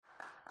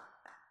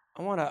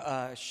I want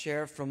to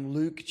share from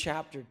Luke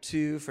chapter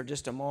 2 for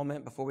just a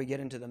moment before we get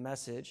into the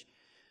message.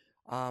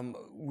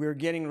 We're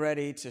getting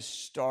ready to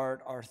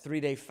start our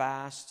 3-day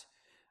fast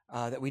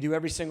that we do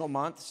every single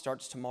month. It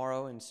starts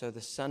tomorrow, and so the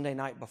Sunday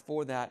night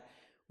before that,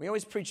 we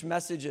always preach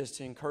messages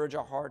to encourage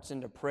our hearts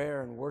into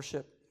prayer and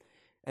worship.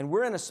 And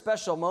we're in a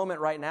special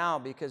moment right now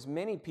because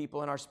many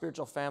people in our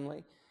spiritual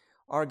family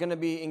are going to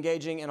be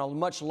engaging in a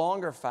much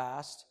longer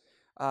fast,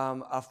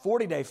 a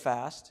 40-day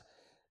fast,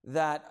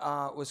 that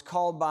was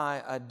called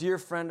by a dear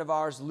friend of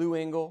ours, Lou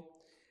Engle.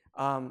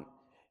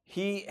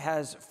 He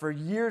has, for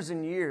years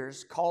and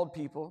years, called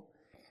people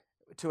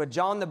to a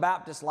John the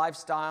Baptist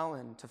lifestyle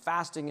and to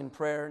fasting and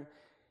prayer.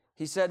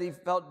 He said he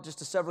felt just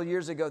several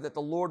years ago that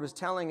the Lord was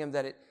telling him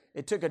that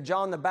it took a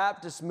John the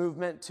Baptist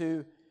movement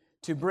to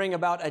bring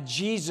about a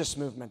Jesus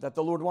movement that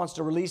the Lord wants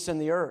to release in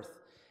the earth.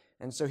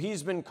 And so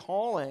he's been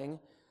calling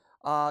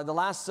the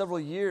last several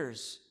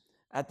years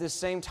at this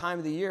same time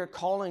of the year,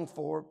 calling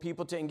for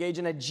people to engage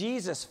in a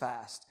Jesus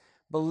fast,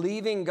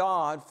 believing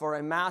God for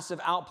a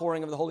massive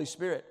outpouring of the Holy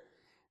Spirit.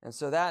 And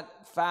so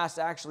that fast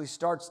actually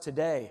starts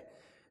today.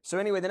 So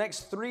anyway, the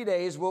next 3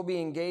 days we'll be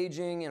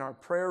engaging in our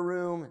prayer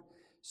room,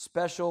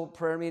 special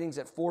prayer meetings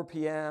at 4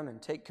 p.m. and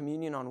take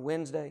communion on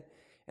Wednesday.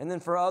 And then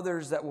for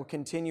others that will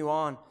continue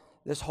on,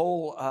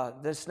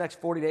 this next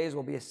 40 days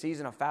will be a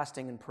season of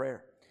fasting and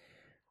prayer.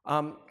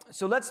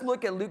 So let's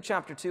look at Luke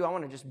chapter 2. I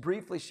want to just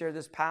briefly share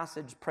this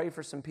passage, pray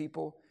for some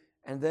people,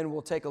 and then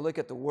we'll take a look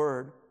at the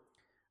word.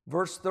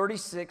 Verse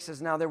 36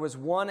 says, "Now there was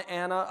one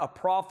Anna, a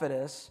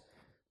prophetess,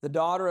 the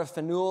daughter of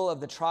Phanuel of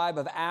the tribe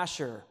of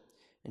Asher,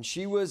 and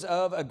she was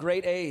of a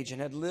great age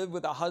and had lived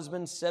with a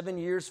husband 7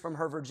 years from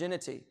her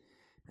virginity.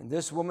 And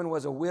this woman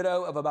was a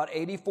widow of about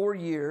 84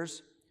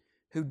 years,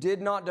 who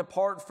did not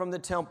depart from the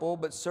temple,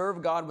 but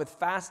served God with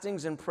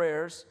fastings and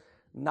prayers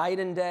night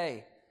and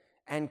day.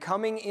 And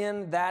coming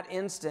in that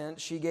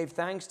instant, she gave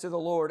thanks to the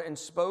Lord and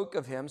spoke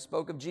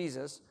of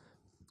Jesus,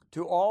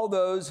 to all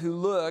those who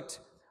looked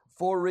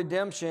for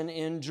redemption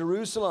in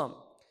Jerusalem."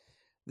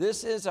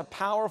 This is a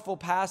powerful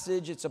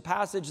passage. It's a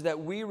passage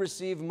that we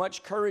receive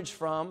much courage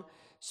from,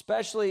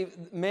 especially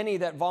many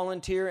that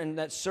volunteer and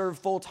that serve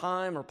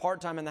full-time or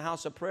part-time in the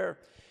house of prayer.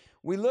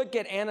 We look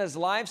at Anna's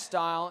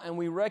lifestyle and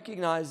we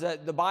recognize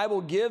that the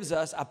Bible gives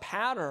us a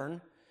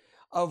pattern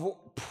of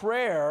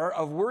prayer,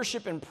 of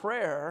worship and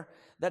prayer,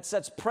 that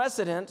sets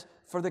precedent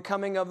for the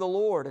coming of the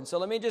Lord. And so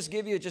let me just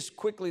give you just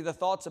quickly the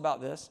thoughts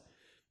about this.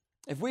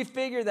 If we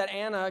figure that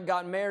Anna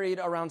got married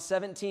around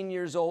 17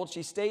 years old,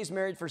 she stays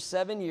married for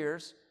 7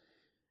 years,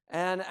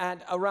 and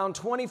at around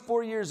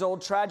 24 years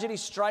old, tragedy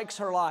strikes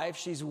her life.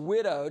 She's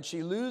widowed.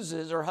 She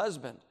loses her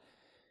husband.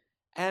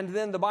 And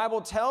then the Bible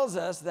tells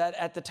us that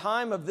at the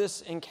time of this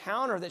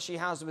encounter that she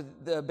has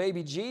with the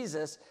baby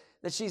Jesus,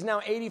 that she's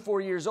now 84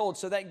 years old.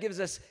 So that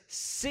gives us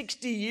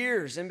 60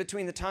 years in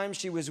between the time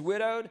she was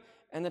widowed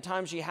and the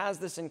time she has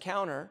this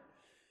encounter.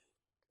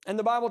 And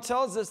the Bible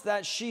tells us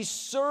that she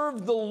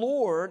served the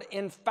Lord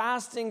in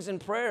fastings and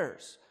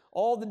prayers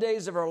all the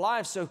days of her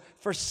life. So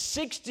for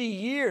 60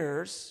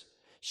 years,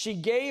 she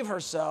gave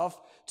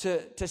herself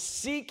to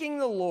seeking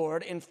the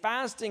Lord in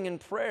fasting and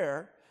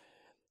prayer.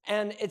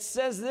 And it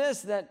says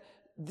this, that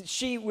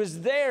she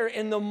was there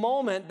in the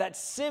moment that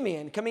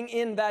Simeon, coming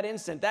in that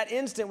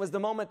instant was the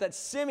moment that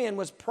Simeon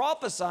was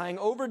prophesying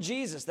over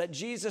Jesus, that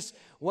Jesus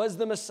was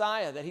the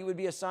Messiah, that he would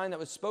be a sign that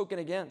was spoken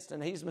against,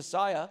 and he's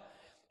Messiah.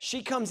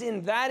 She comes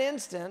in that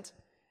instant,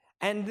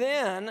 and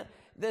then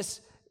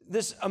this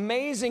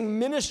amazing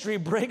ministry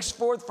breaks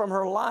forth from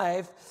her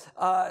life.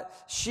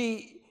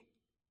 She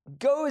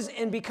goes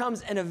and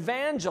becomes an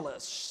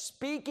evangelist,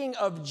 speaking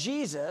of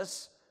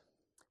Jesus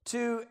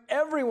to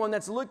everyone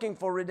that's looking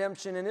for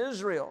redemption in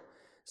Israel.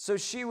 So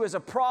she was a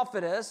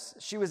prophetess,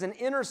 she was an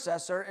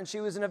intercessor, and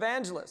she was an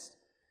evangelist.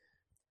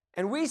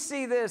 And we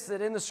see this,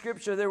 that in the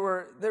scripture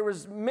there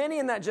was many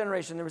in that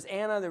generation. There was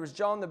Anna, there was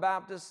John the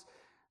Baptist,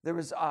 there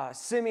was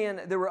Simeon,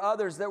 there were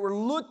others that were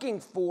looking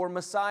for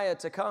Messiah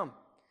to come.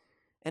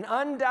 And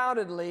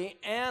undoubtedly,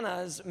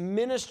 Anna's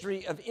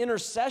ministry of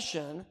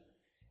intercession,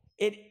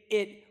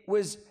 it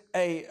was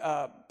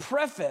a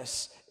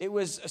preface. It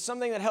was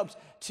something that helped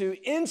to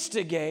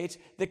instigate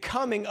the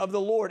coming of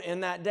the Lord in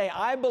that day.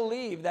 I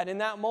believe that in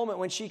that moment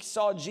when she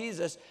saw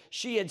Jesus,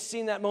 she had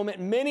seen that moment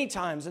many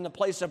times in the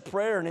place of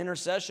prayer and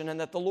intercession, and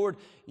that the Lord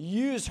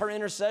used her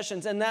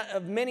intercessions and that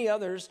of many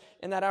others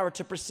in that hour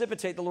to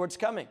precipitate the Lord's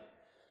coming.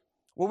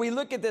 Well, we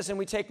look at this and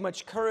we take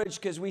much courage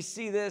because we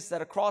see this,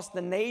 that across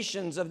the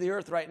nations of the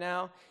earth right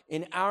now,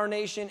 in our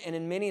nation and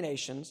in many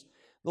nations,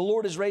 the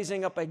Lord is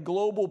raising up a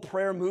global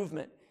prayer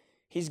movement.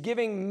 He's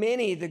giving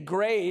many the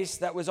grace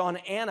that was on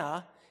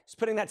Anna. He's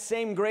putting that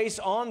same grace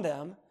on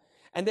them.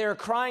 And they're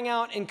crying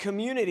out in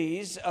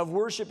communities of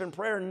worship and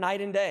prayer night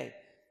and day.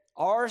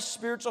 Our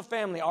spiritual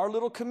family, our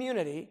little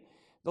community,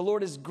 the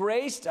Lord has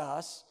graced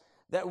us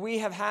that we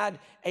have had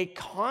a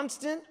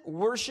constant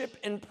worship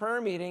and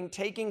prayer meeting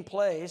taking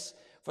place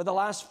for the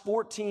last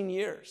 14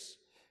 years.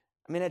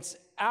 I mean, it's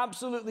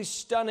absolutely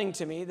stunning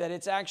to me that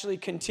it's actually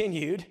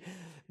continued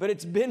but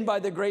it's been by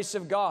the grace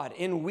of God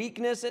in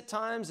weakness at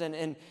times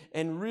and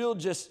real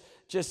just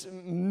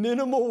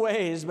minimal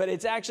ways, but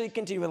it's actually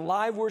continued with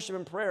live worship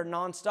and prayer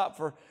nonstop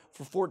for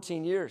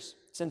 14 years,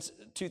 since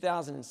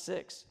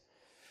 2006.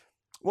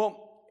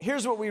 Well,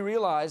 here's what we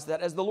realize,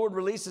 that as the Lord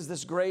releases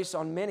this grace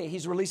on many,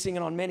 he's releasing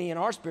it on many in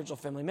our spiritual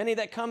family. Many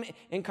that come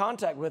in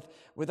contact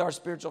with our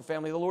spiritual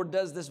family, the Lord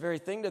does this very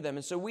thing to them.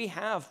 And so we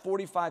have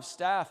 45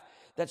 staff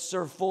that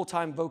serve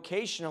full-time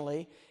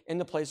vocationally in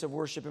the place of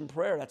worship and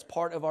prayer. That's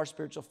part of our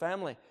spiritual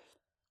family.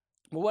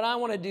 But what I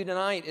want to do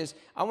tonight is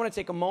I want to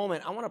take a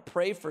moment. I want to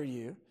pray for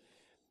you.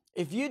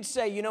 If you'd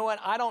say, you know what,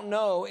 I don't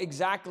know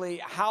exactly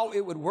how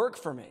it would work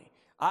for me.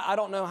 I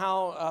don't know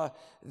how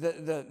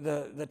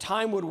the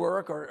time would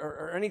work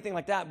or anything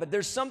like that, but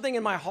there's something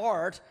in my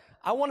heart.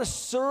 I want to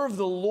serve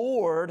the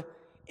Lord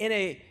in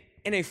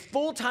a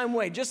full-time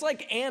way, just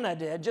like Anna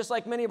did, just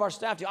like many of our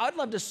staff do. I'd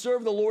love to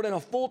serve the Lord in a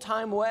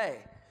full-time way,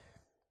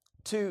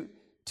 to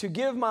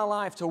give my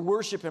life to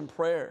worship and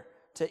prayer,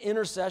 to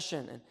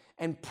intercession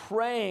and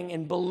praying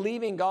and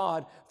believing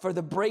God for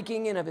the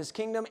breaking in of his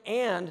kingdom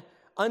and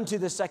unto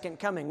the second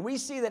coming. We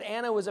see that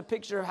Anna was a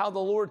picture of how the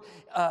Lord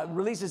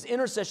releases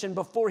intercession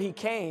before he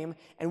came,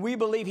 and we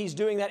believe he's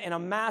doing that in a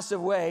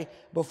massive way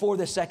before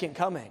the second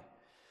coming.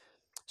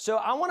 So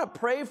I want to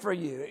pray for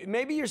you.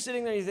 Maybe you're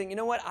sitting there and you think, you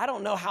know what, I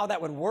don't know how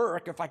that would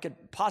work, if I could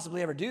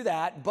possibly ever do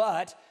that,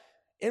 but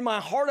in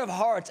my heart of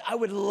hearts, I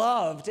would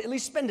love to at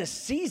least spend a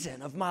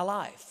season of my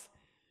life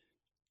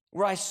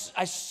where I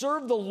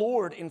serve the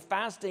Lord in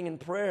fasting and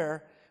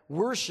prayer,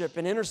 worship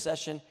and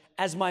intercession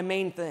as my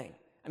main thing.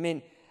 I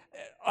mean,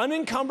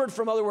 unencumbered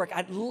from other work,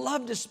 I'd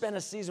love to spend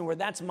a season where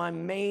that's my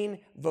main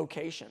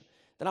vocation.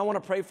 Then I want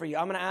to pray for you.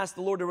 I'm going to ask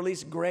the Lord to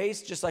release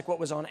grace, just like what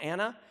was on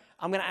Anna.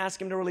 I'm going to ask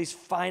him to release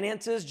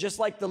finances, just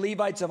like the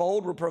Levites of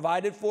old were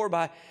provided for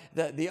by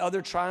the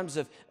other tribes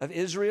of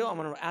Israel. I'm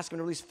going to ask him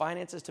to release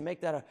finances to make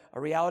that a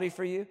reality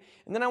for you.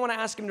 And then I want to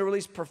ask him to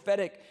release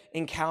prophetic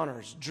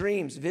encounters,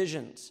 dreams,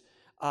 visions,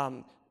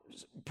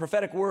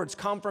 prophetic words,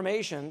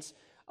 confirmations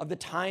of the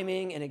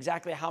timing and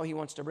exactly how he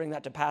wants to bring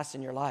that to pass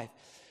in your life.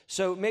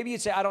 So maybe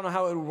you'd say, I don't know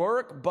how it would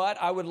work,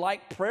 but I would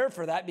like prayer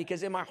for that,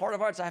 because in my heart of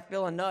hearts, I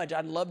feel a nudge.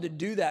 I'd love to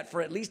do that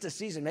for at least a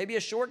season, maybe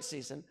a short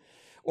season,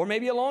 or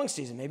maybe a long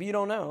season. Maybe you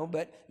don't know,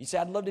 but you say,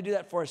 I'd love to do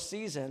that for a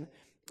season.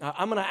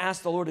 I'm going to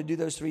ask the Lord to do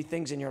those three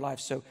things in your life.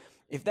 So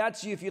if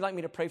that's you, if you'd like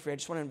me to pray for you, I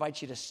just want to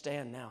invite you to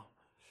stand now.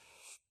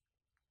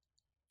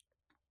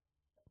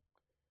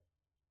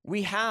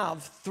 We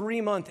have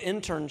 3-month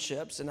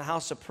internships in the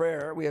House of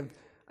Prayer. We have,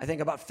 I think,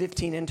 about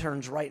 15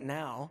 interns right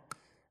now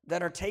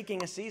that are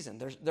taking a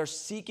season. They're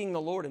seeking the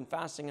Lord in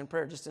fasting and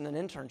prayer, just in an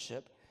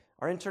internship.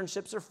 Our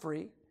internships are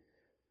free.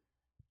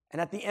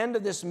 And at the end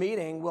of this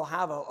meeting, we'll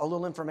have a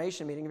little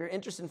information meeting. If you're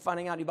interested in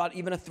finding out about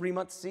even a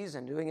 3-month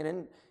season, doing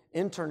an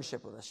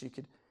internship with us, you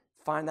could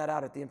find that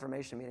out at the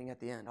information meeting at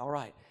the end. All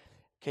right.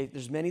 Okay,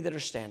 there's many that are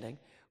standing.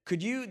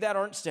 Could you that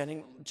aren't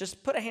standing,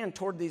 just put a hand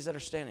toward these that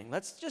are standing.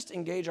 Let's just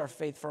engage our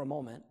faith for a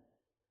moment.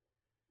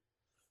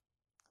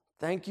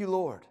 Thank you,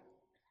 Lord.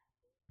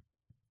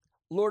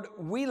 Lord,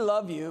 we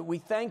love you. We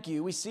thank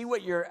you. We see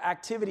what your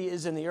activity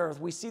is in the earth.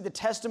 We see the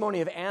testimony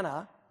of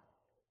Anna.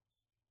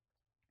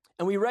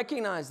 And we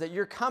recognize that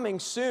you're coming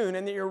soon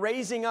and that you're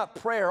raising up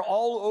prayer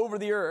all over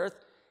the earth.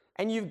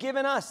 And you've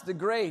given us the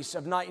grace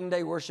of night and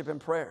day worship and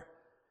prayer.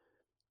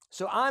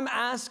 So I'm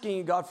asking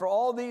you, God, for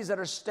all these that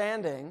are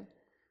standing,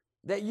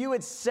 that you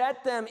would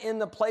set them in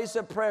the place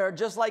of prayer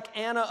just like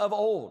Anna of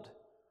old.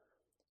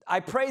 I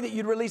pray that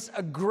you'd release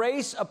a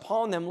grace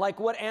upon them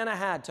like what Anna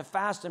had, to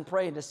fast and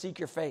pray and to seek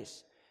your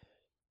face.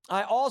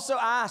 I also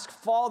ask,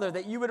 Father,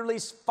 that you would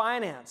release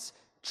finance,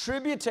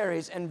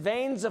 tributaries and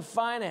veins of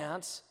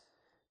finance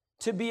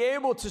to be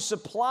able to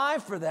supply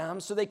for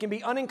them so they can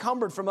be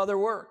unencumbered from other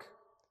work.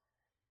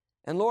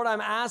 And Lord,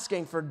 I'm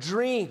asking for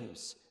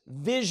dreams,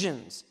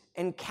 visions,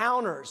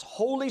 encounters,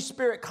 Holy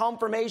Spirit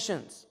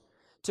confirmations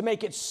to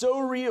make it so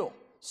real,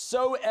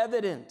 so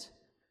evident,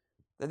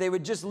 that they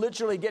would just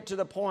literally get to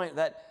the point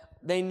that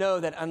they know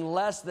that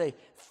unless they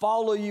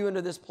follow you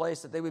into this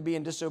place, that they would be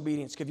in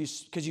disobedience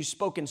because you've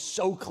spoken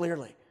so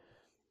clearly.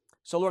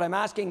 So Lord, I'm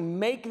asking,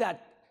 make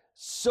that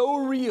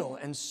so real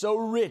and so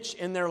rich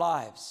in their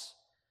lives.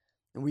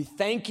 And we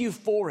thank you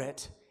for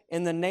it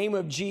in the name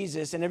of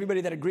Jesus. And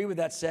everybody that agreed with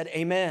that said,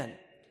 amen.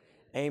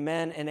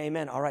 Amen and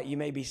amen. All right, you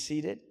may be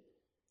seated.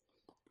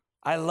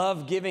 I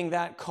love giving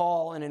that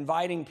call and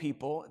inviting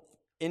people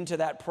into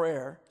that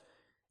prayer.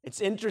 It's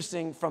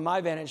interesting from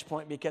my vantage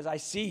point because I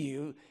see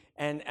you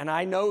and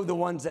I know the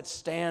ones that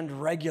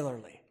stand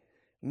regularly.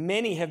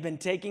 Many have been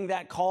taking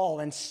that call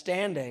and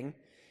standing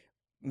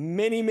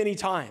many, many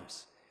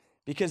times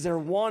because they're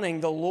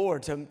wanting the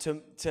Lord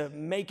to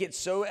make it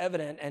so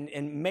evident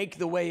and make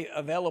the way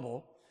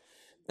available.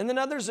 And then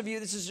others of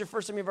you, this is your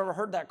first time you've ever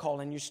heard that call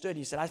and you stood.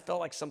 You said, I felt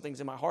like something's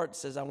in my heart that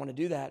says I want to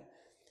do that.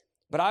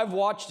 But I've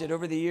watched it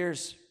over the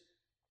years,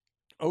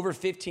 over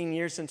 15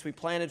 years since we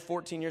planted,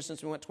 14 years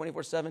since we went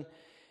 24/7.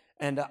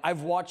 And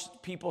I've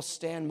watched people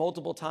stand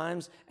multiple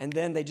times, and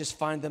then they just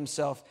find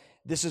themselves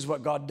this is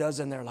what God does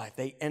in their life.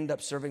 They end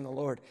up serving the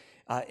Lord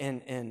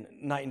in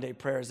night and day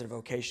prayer as their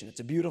vocation. It's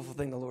a beautiful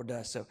thing the Lord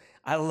does. So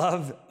I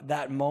love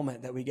that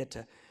moment that we get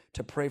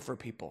to pray for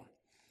people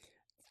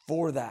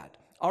for that.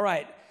 All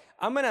right,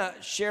 I'm going to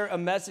share a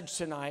message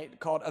tonight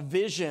called A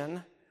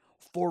Vision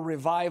for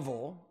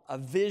Revival. A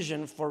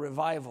Vision for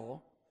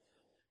Revival.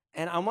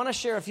 And I want to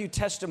share a few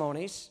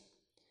testimonies.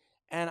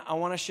 And I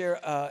want to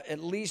share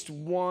at least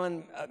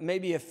one,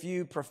 maybe a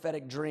few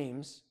prophetic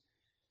dreams.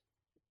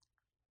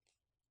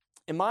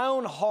 In my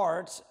own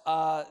heart,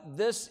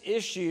 this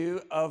issue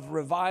of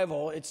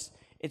revival,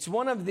 it's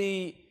one of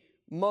the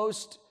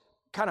most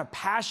kind of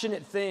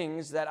passionate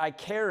things that I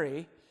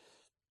carry.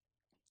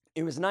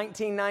 It was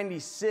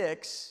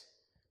 1996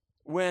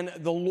 when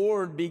the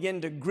Lord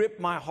began to grip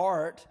my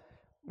heart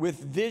with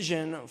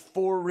vision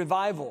for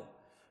revival.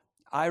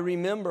 I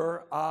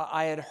remember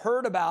I had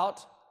heard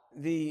about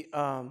the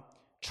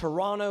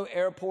Toronto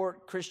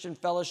Airport Christian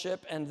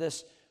Fellowship and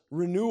this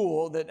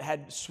renewal that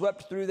had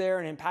swept through there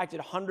and impacted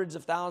hundreds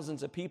of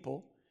thousands of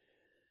people.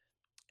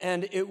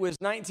 And it was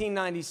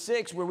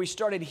 1996 where we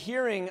started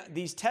hearing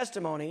these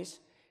testimonies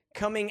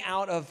coming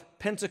out of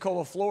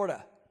Pensacola,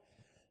 Florida.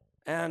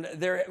 And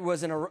there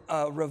was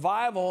a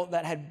revival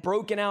that had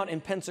broken out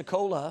in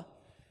Pensacola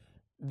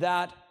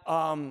that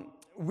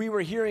we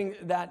were hearing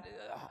that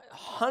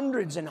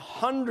hundreds and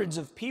hundreds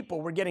of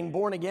people were getting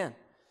born again.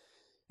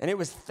 And it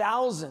was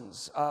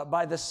thousands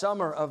by the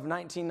summer of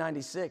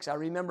 1996. I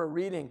remember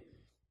reading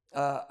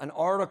an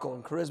article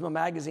in Charisma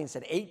Magazine that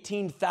said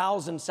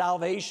 18,000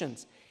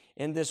 salvations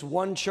in this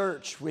one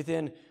church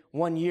within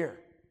 1 year.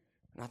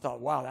 And I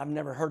thought, wow, I've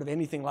never heard of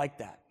anything like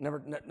that.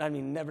 Never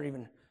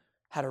even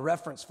had a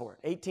reference for it.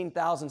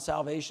 18,000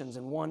 salvations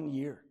in 1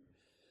 year.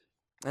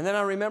 And then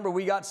I remember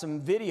we got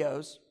some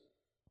videos.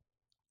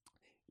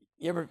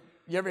 You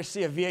ever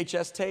see a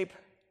VHS tape?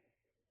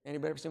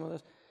 Anybody ever seen one of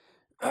those?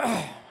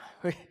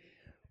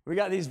 We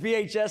got these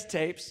VHS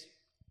tapes,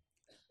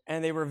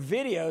 and they were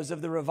videos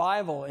of the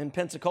revival in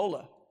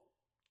Pensacola.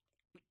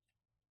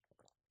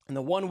 And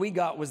the one we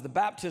got was the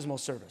baptismal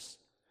service.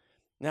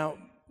 Now,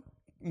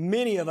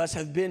 many of us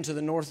have been to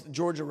the North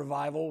Georgia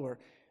revival where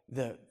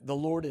the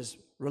Lord has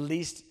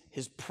released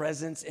his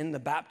presence in the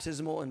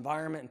baptismal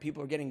environment, and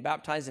people are getting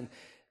baptized, and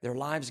their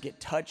lives get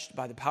touched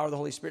by the power of the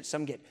Holy Spirit.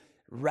 Some get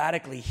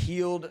radically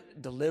healed,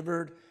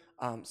 delivered.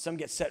 Some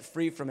get set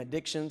free from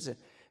addictions.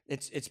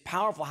 It's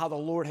powerful how the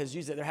Lord has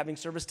used it. They're having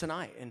service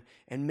tonight,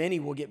 and many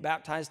will get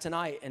baptized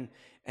tonight,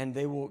 and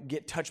they will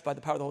get touched by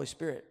the power of the Holy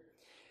Spirit.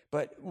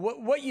 But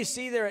what you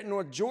see there at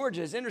North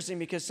Georgia is interesting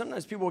because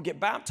sometimes people will get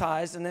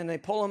baptized, and then they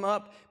pull them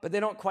up, but they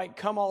don't quite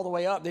come all the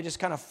way up. They just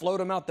kind of float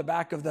them out the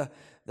back of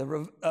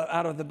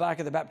out of the back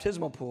of the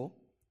baptismal pool.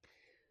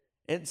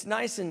 It's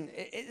nice, and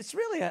it's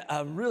really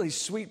a really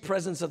sweet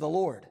presence of the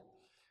Lord.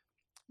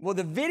 Well,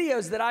 the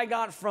videos that I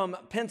got from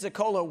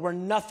Pensacola were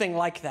nothing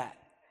like that.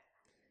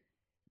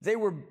 They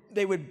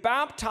would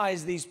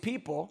baptize these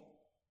people,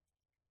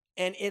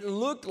 and it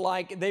looked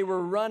like they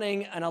were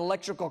running an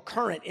electrical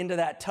current into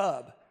that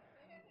tub.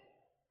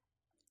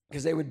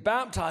 Because they would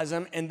baptize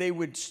them, and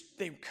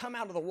they'd come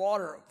out of the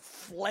water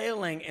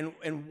flailing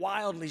and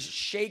wildly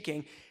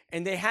shaking.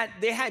 And they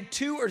had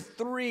 2 or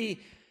 3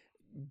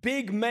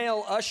 big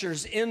male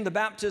ushers in the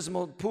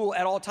baptismal pool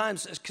at all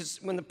times.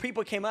 Because when the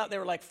people came out, they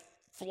were like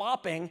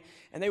flopping,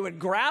 and they would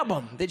grab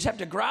them. They just have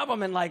to grab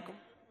them and like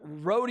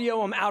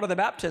rodeo them out of the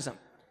baptism.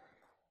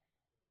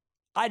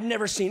 I'd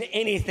never seen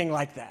anything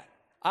like that.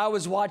 I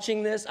was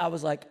watching this. I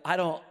was like, I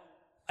don't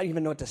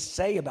even know what to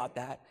say about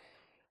that.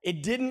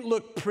 It didn't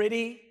look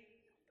pretty.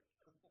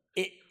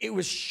 It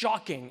was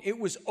shocking. It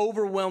was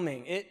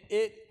overwhelming.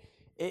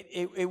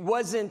 It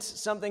wasn't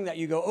something that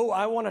you go, oh,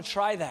 I want to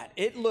try that.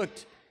 It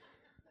looked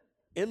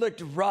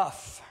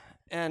rough.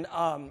 And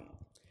I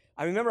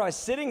remember I was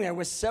sitting there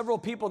with several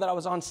people that I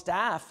was on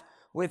staff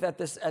with at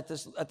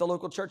the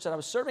local church that I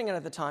was serving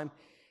at the time.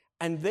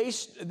 And they,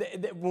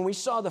 when we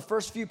saw the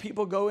first few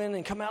people go in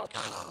and come out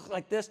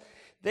like this,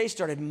 they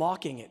started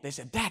mocking it. They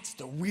said, that's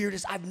the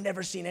weirdest. I've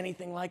never seen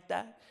anything like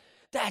that.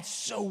 That's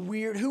so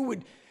weird. Who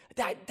would,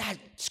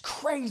 that's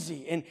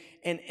crazy.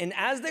 And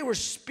as they were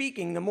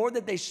speaking, the more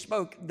that they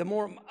spoke, the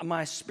more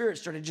my spirit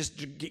started just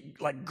to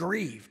get like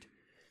grieved.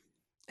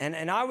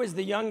 And I was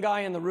the young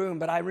guy in the room,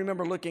 but I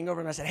remember looking over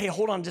and I said, hey,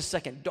 hold on just a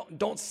second.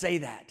 Don't say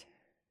that.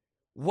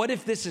 What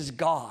if this is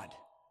God?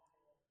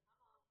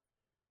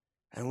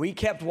 And we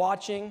kept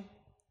watching,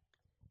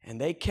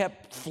 and they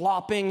kept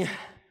flopping,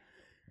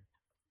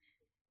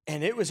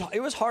 and it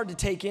was hard to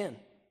take in.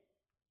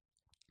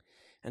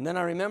 And then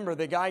I remember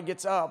the guy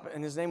gets up,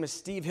 and his name was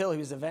Steve Hill. He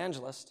was an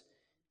evangelist.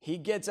 He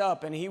gets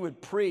up, and he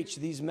would preach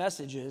these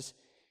messages,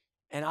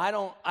 and I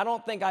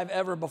don't think I've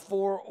ever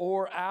before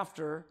or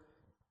after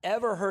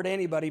ever heard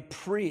anybody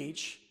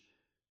preach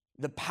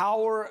the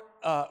power,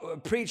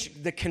 preach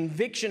the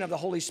conviction of the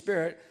Holy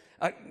Spirit,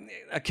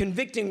 a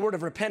convicting word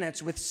of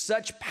repentance with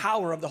such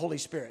power of the Holy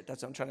Spirit.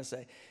 That's what I'm trying to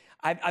say.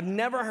 I've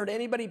never heard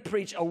anybody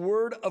preach a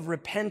word of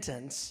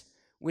repentance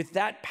with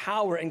that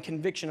power and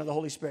conviction of the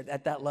Holy Spirit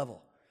at that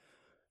level.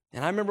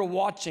 And I remember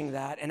watching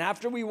that, and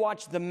after we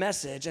watched the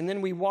message, and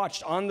then we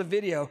watched on the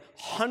video,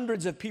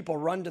 hundreds of people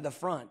run to the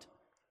front.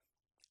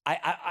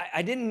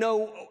 I didn't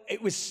know,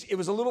 it was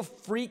a little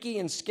freaky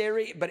and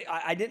scary, but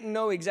I didn't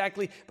know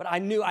exactly, but I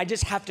knew I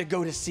just have to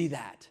go to see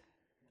that.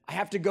 I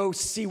have to go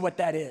see what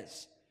that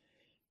is.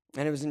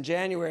 And it was in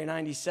January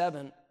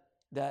 97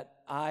 that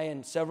I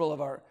and several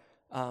of our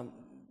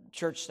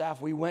church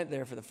staff, we went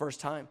there for the first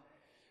time.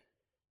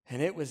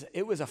 And it was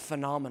a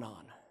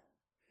phenomenon.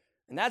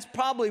 And that's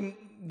probably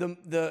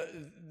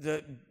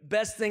the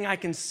best thing I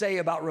can say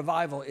about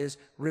revival is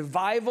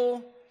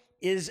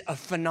a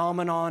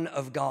phenomenon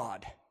of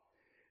God.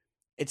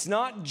 It's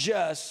not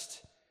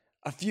just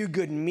a few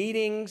good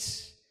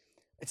meetings.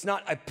 It's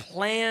not a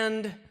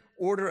planned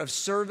order of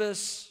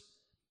service.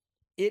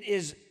 It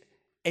is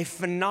a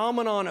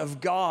phenomenon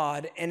of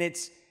God, and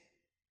it's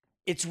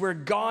where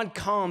God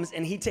comes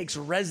and he takes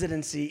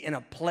residency in a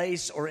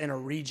place or in a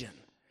region.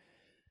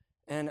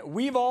 And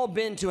we've all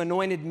been to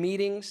anointed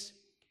meetings.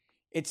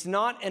 It's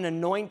not an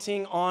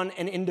anointing on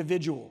an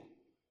individual.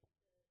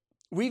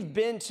 We've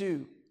been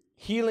to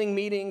healing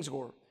meetings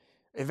or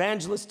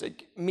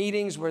evangelistic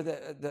meetings where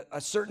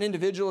a certain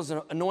individual is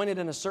anointed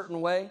in a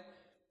certain way.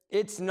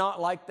 It's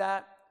not like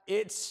that.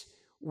 It's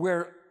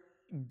where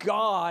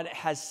God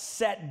has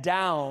set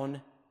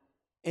down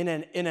in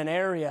an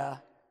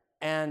area,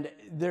 and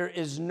there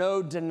is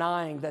no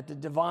denying that the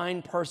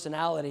divine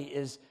personality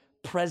is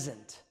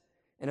present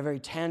in a very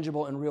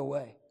tangible and real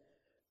way.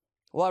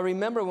 Well, I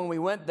remember when we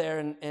went there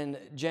in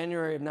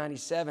January of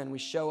 97, we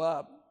show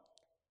up,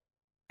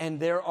 and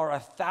there are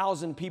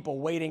 1,000 people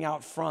waiting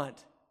out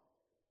front,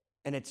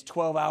 and it's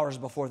 12 hours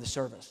before the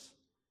service.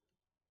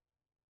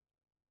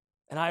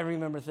 And I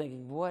remember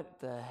thinking,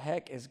 what the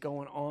heck is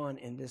going on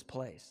in this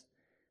place?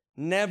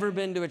 Never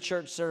been to a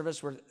church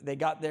service where they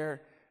got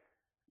there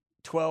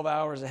 12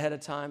 hours ahead of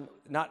time.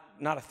 Not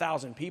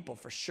 1,000 people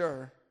for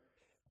sure.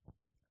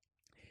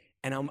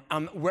 And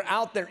we're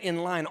out there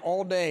in line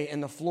all day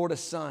in the Florida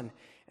sun.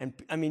 And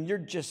I mean, you're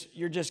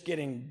just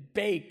getting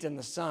baked in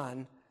the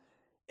sun.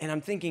 And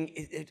I'm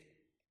thinking,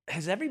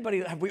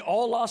 have we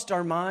all lost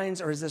our minds,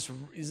 or is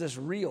this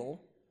real?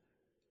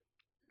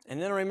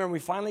 And then I remember we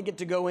finally get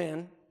to go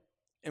in.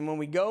 And when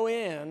we go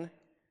in,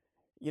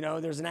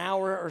 there's an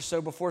hour or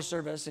so before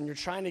service, and you're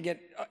trying to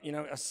get,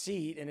 a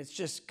seat, and it's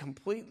just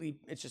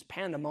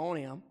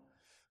pandemonium.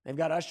 They've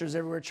got ushers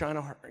everywhere trying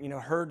to,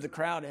 herd the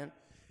crowd in.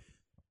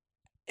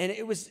 And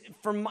it was,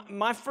 for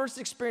my first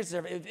experience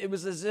there, it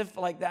was as if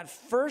like that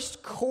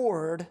first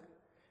chord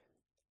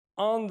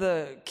on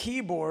the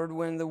keyboard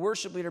when the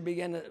worship leader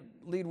began to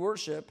lead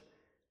worship,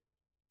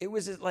 it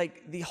was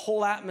like the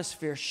whole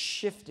atmosphere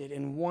shifted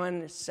in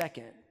 1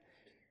 second.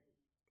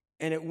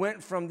 And it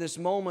went from this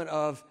moment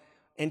of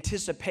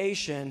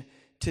anticipation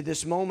to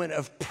this moment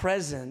of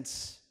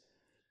presence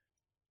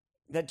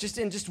that just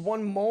in just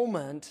one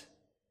moment,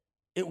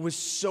 it was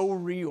so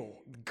real.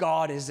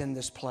 God is in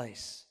this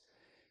place.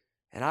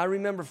 And I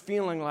remember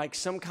feeling like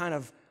some kind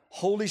of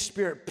Holy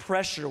Spirit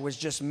pressure was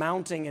just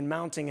mounting and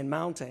mounting and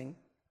mounting.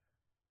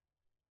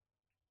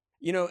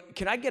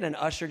 Can I get an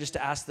usher just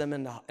to ask them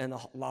in the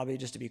lobby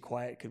just to be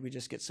quiet? Could we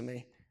just get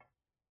somebody,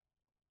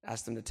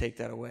 ask them to take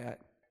that away?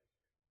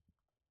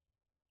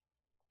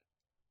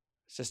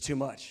 It's just too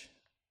much.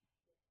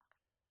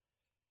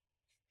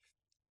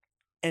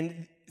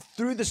 And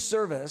through the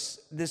service,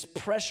 this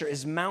pressure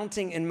is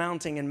mounting and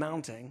mounting and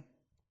mounting.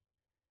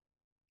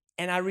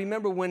 And I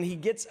remember when he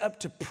gets up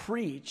to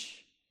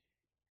preach,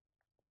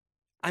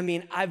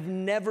 I've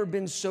never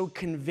been so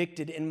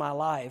convicted in my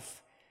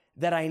life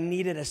that I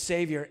needed a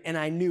Savior, and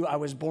I knew I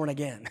was born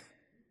again.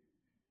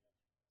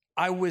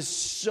 I was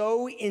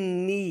so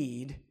in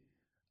need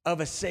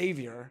of a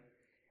Savior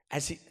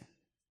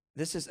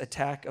this is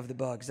Attack of the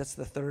Bugs. That's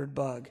the third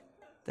bug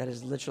that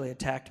has literally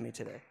attacked me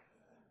today.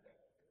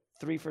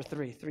 3 for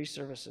 3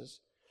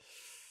 services.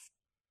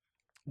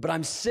 But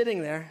I'm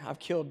sitting there. I've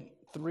killed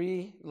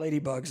 3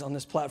 ladybugs on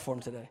this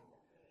platform today.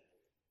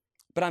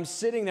 But I'm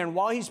sitting there, and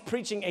while he's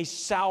preaching a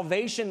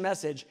salvation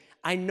message,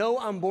 I know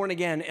I'm born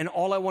again, and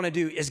all I want to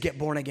do is get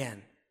born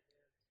again.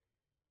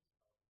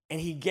 And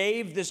he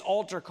gave this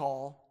altar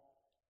call,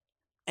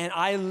 and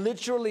I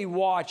literally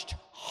watched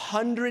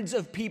hundreds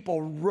of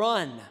people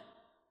run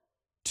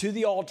to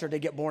the altar to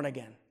get born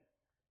again.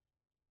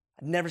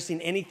 I'd never seen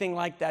anything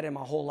like that in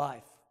my whole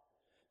life.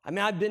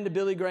 I'd been to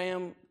Billy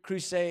Graham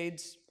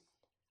crusades.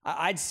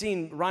 I'd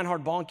seen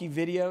Reinhard Bonnke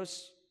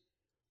videos,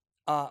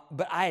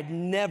 but I had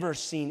never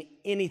seen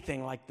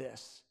anything like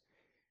this.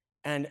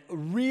 And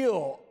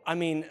real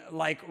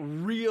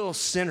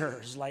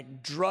sinners,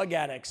 like drug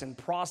addicts and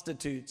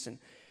prostitutes and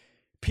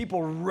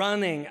people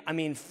running,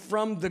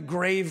 from the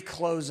grave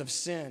clothes of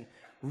sin,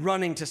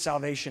 running to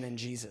salvation in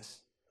Jesus.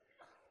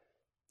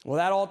 Well,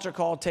 that altar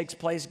call takes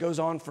place, goes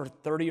on for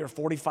 30 or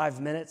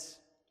 45 minutes.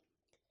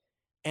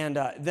 And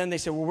then they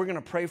said, well, we're going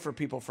to pray for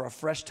people for a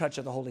fresh touch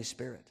of the Holy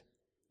Spirit.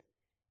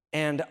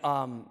 And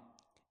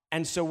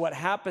so what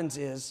happens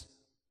is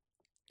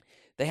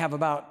they have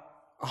about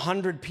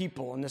 100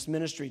 people in this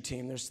ministry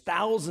team. There's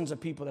thousands of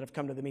people that have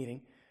come to the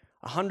meeting.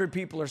 100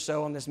 people or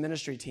so on this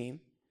ministry team,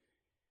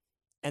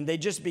 and they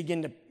just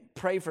begin to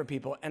pray for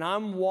people. And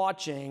I'm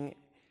watching,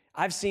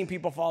 I've seen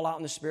people fall out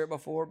in the Spirit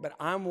before, but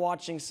I'm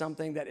watching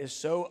something that is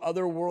so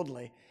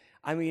otherworldly.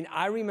 I mean,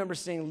 I remember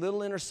seeing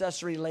little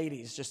intercessory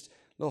ladies, just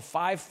little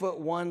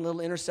 5'1" little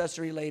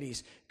intercessory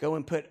ladies go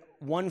and put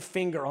one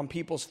finger on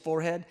people's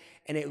forehead,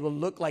 and it will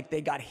look like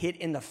they got hit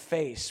in the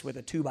face with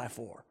a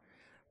 2x4.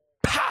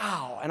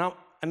 Pow!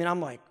 And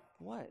I'm like,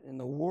 what in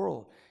the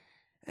world?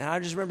 And I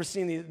just remember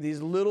seeing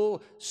these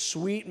little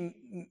sweet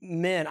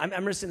men. I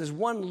remember seeing this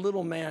one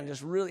little man,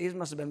 just really, he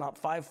must have been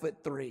about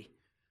 5'3".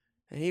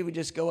 And he would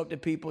just go up to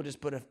people, just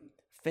put a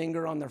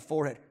finger on their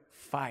forehead,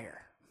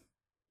 fire.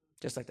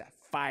 Just like that,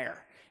 fire.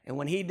 And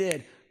when he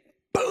did,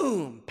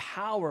 boom,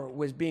 power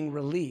was being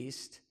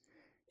released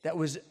that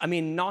was,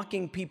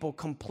 knocking people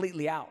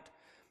completely out.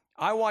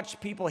 I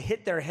watched people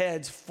hit their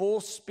heads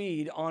full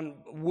speed on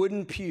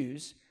wooden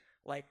pews,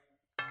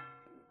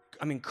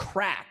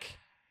 crack.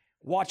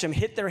 Watch them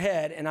hit their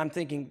head, and I'm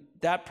thinking,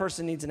 that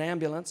person needs an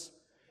ambulance.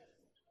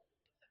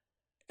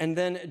 And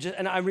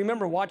I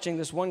remember watching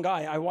this one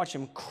guy, I watched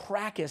him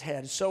crack his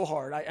head so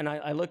hard,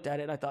 I looked at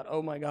it, and I thought,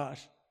 oh my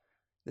gosh,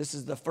 this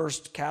is the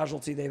first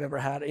casualty they've ever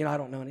had. I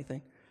don't know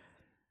anything.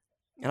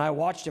 And I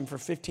watched him for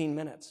 15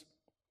 minutes,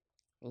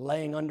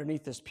 laying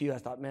underneath this pew. I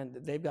thought, man,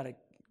 they've got to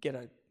get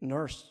a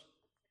nurse.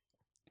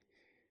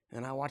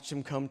 And I watched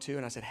him come to,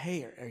 and I said,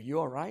 hey, are you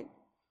all right?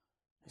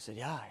 He said,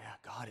 yeah,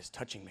 God is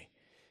touching me.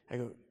 I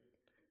go,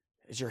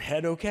 is your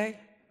head okay?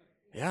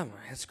 Yeah,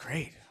 that's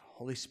great.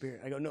 Holy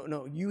Spirit. I go,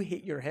 no, you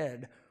hit your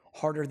head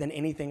harder than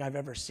anything I've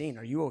ever seen.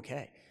 Are you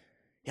okay?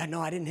 Yeah,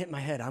 no, I didn't hit my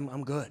head.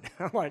 I'm good.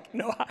 I'm like,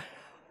 no,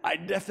 I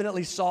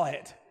definitely saw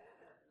it.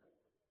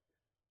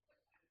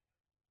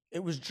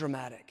 It was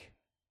dramatic.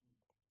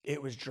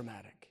 It was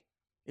dramatic.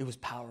 It was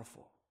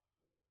powerful.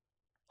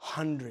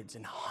 Hundreds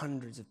and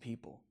hundreds of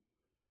people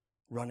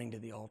running to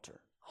the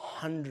altar.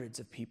 Hundreds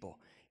of people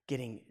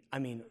getting,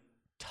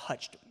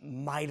 touched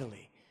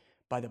mightily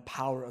by the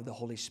power of the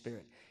Holy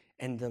Spirit.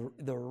 And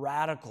the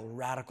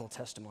radical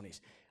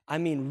testimonies.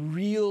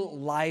 Real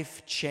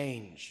life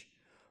change.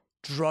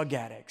 Drug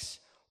addicts,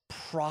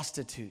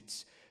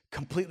 prostitutes,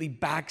 completely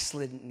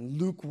backslidden,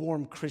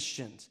 lukewarm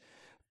Christians,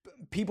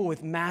 people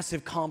with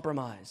massive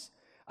compromise.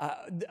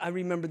 I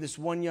remember this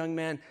one young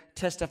man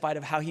testified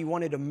of how he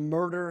wanted to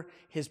murder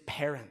his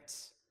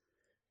parents.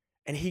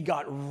 And he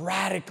got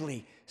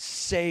radically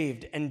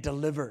saved and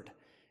delivered.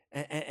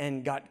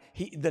 And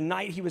the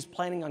night he was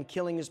planning on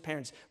killing his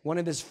parents, one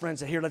of his friends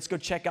said, here, let's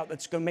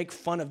go make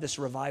fun of this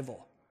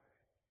revival.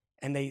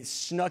 And they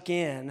snuck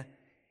in,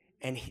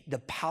 and the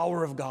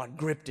power of God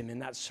gripped him in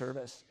that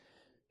service.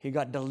 He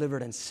got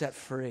delivered and set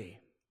free.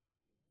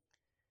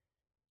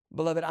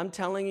 Beloved, I'm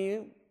telling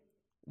you,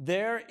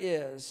 there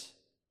is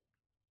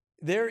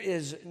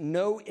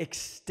no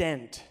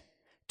extent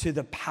to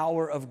the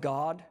power of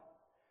God.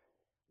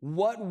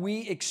 What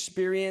we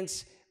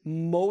experience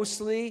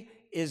mostly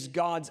is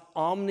God's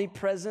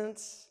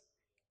omnipresence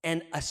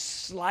and a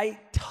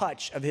slight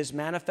touch of his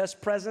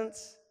manifest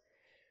presence.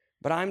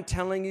 But I'm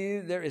telling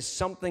you, there is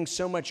something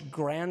so much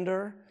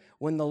grander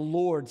when the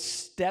Lord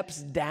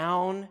steps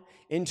down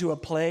into a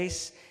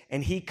place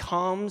and he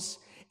comes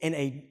in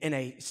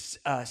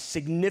a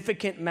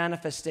significant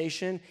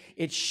manifestation.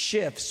 It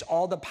shifts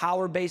all the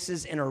power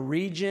bases in a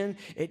region.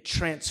 It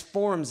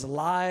transforms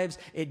lives.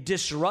 It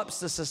disrupts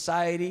the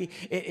society.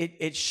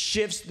 It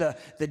shifts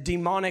the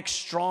demonic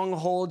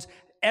strongholds.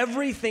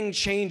 Everything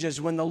changes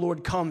when the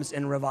Lord comes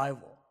in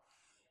revival.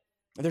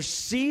 There's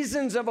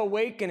seasons of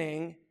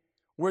awakening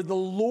where the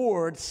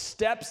Lord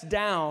steps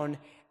down,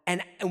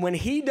 and when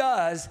he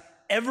does,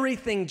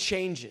 everything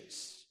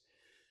changes.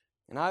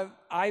 And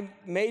I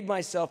made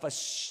myself a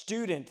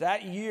student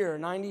that year,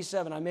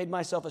 97. I made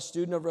myself a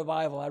student of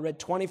revival. I read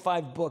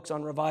 25 books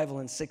on revival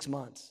in 6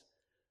 months.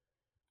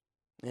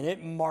 And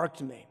it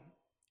marked me.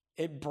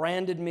 It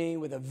branded me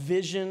with a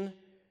vision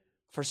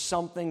for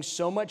something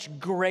so much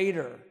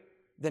greater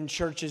than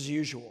church as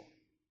usual.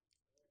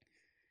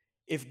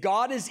 If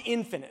God is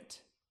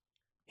infinite,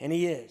 and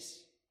he is,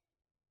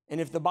 and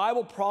if the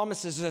Bible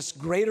promises us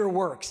greater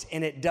works,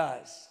 and it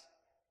does,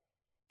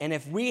 and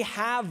if we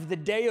have the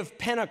day of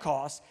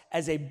Pentecost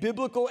as a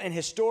biblical and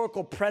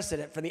historical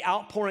precedent for the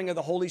outpouring of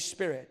the Holy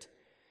Spirit,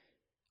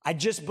 I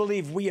just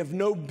believe we have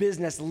no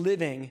business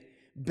living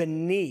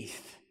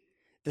beneath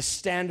the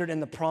standard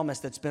and the promise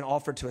that's been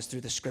offered to us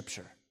through the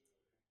Scripture.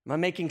 Am I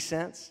making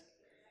sense?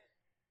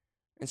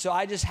 And so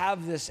I just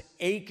have this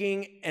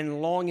aching and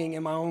longing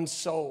in my own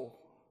soul.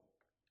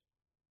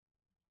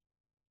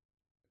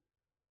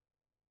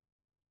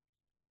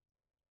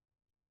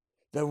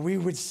 That we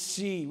would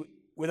see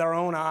with our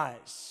own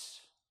eyes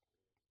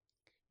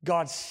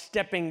God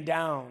stepping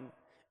down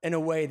in a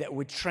way that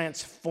would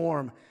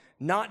transform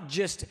not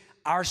just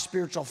our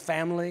spiritual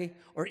family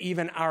or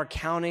even our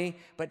county,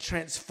 but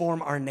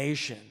transform our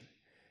nation.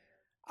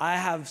 I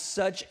have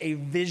such a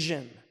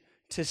vision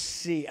to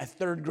see a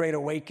third great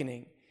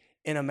awakening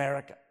in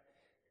America.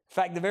 In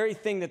fact, the very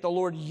thing that the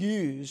Lord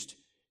used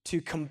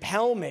to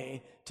compel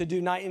me to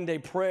do night and day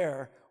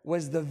prayer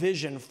was the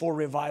vision for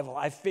revival.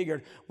 I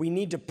figured we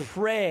need to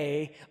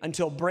pray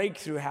until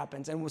breakthrough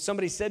happens. And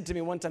somebody said to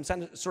me one time,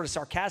 sort of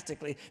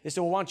sarcastically, they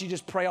said, well, why don't you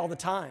just pray all the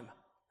time?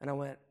 And I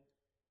went,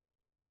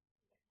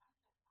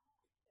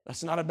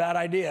 that's not a bad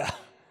idea.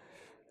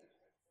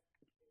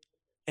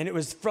 And it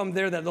was from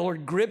there that the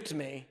Lord gripped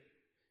me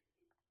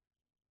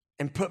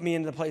and put me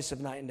into the place of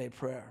night and day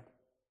prayer.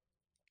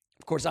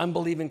 Of course, I'm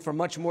believing for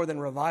much more than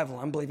revival.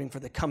 I'm believing for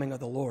the coming of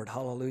the Lord.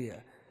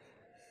 Hallelujah.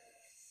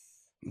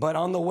 But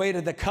on the way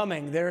to the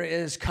coming, there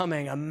is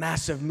coming a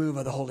massive move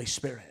of the Holy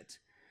Spirit.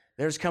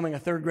 There's coming a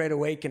third great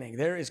awakening.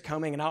 There is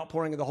coming an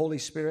outpouring of the Holy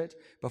Spirit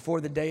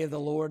before the day of the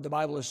Lord. The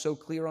Bible is so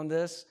clear on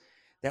this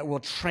that will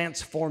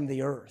transform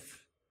the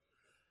earth.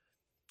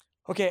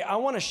 Okay, I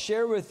want to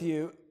share with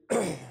you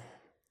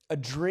a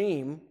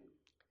dream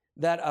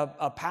that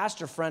a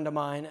pastor friend of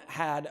mine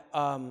had.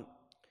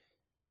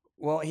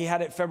 He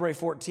had it February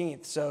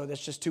 14th, so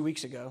that's just 2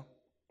 weeks ago.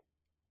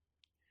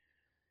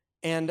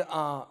 And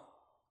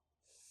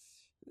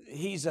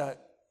he's a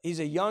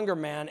younger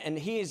man, and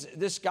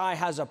this guy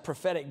has a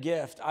prophetic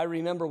gift. I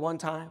remember one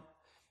time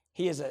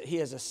he has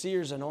a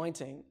seer's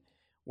anointing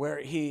where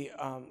he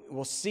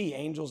will see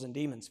angels and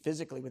demons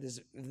physically with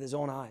his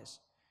own eyes.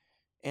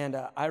 And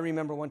I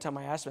remember one time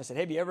I asked him, I said,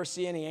 hey, if you ever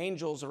see any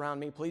angels around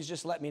me, please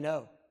just let me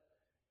know.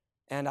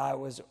 And I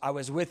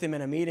was with him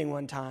in a meeting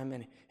one time,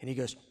 and he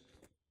goes,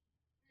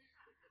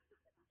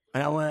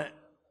 and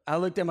I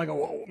looked at him, I go,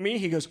 whoa, me?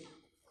 He goes,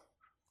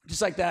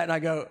 just like that, and I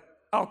go,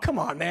 oh, come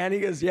on, man. He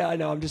goes, yeah, I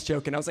know, I'm just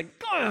joking. I was like,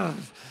 ugh.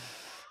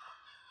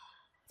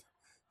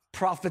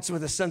 Prophets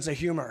with a sense of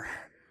humor.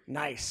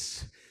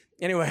 Nice.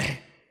 Anyway,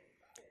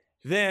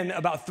 then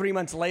about 3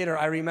 months later,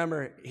 I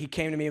remember he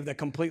came to me with a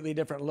completely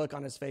different look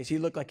on his face. He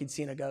looked like he'd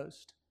seen a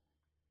ghost.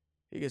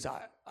 He goes,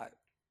 I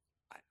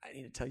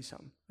need to tell you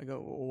something. I go,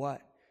 well,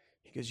 what?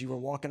 He goes, you were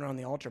walking around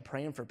the altar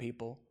praying for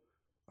people.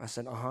 I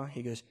said, uh-huh.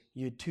 He goes,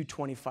 you had 2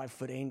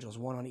 25-foot angels,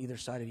 one on either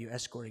side of you,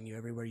 escorting you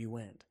everywhere you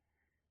went.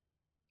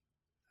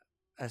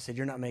 I said,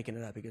 you're not making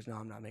it up. He goes, no,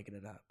 I'm not making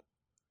it up.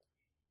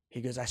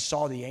 He goes, I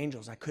saw the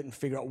angels. I couldn't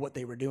figure out what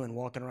they were doing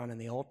walking around in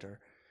the altar.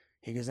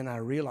 He goes, and I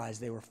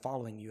realized they were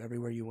following you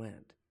everywhere you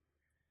went.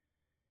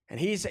 And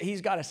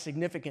he's got a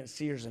significant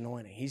seer's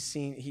anointing.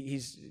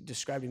 He's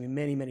described to me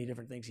many, many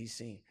different things he's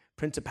seen.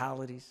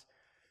 Principalities,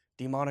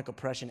 demonic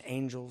oppression,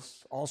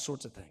 angels, all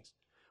sorts of things.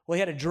 Well, he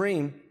had a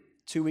dream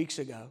 2 weeks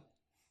ago.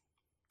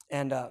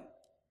 And I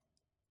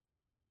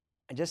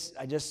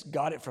just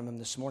got it from him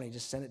this morning. He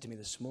just sent it to me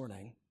this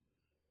morning.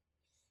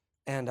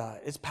 And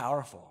it's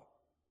powerful.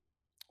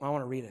 I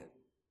want to read it.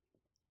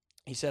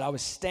 He said, I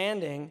was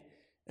standing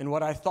in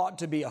what I thought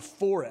to be a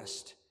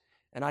forest,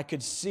 and I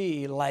could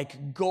see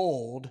like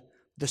gold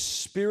the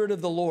Spirit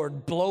of the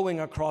Lord blowing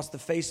across the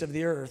face of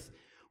the earth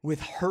with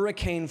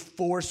hurricane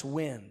force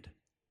wind.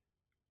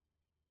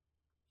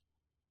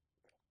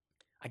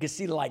 I could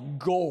see like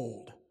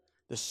gold,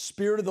 the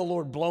Spirit of the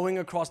Lord blowing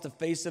across the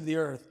face of the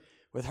earth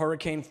with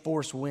hurricane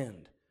force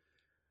wind.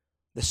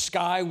 The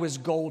sky was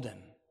golden.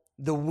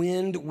 The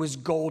wind was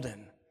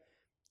golden.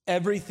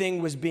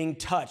 Everything was being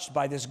touched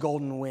by this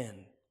golden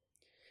wind.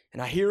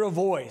 And I hear a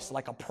voice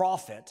like a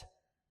prophet,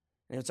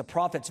 and it's a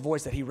prophet's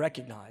voice that he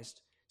recognized.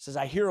 It says,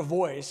 I hear a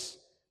voice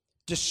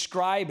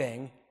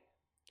describing,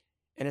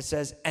 and it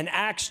says, an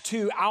Acts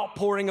 2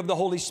 outpouring of the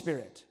Holy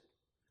Spirit.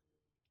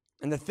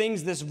 And the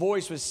things this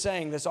voice was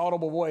saying, this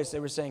audible voice, they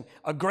were saying,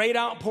 a great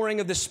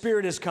outpouring of the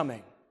Spirit is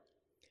coming,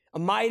 a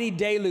mighty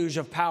deluge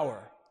of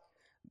power.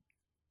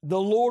 The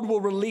Lord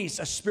will release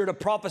a spirit of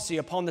prophecy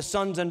upon the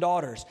sons and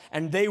daughters,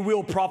 and they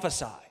will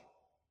prophesy.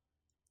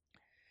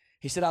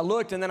 He said, I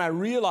looked, and then I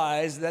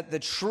realized that the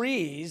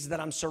trees that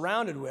I'm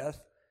surrounded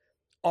with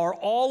are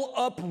all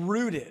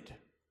uprooted.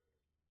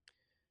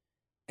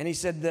 And he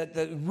said that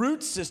the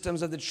root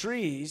systems of the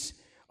trees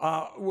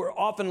were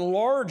often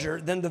larger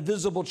than the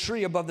visible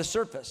tree above the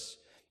surface.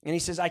 And he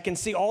says, I can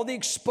see all the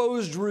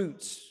exposed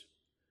roots,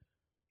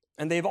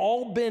 and they've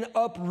all been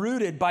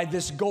uprooted by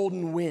this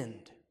golden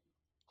wind.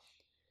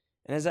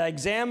 And as I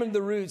examined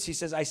the roots, he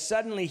says, I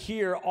suddenly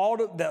hear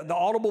the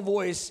audible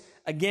voice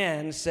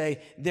again say,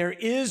 there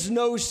is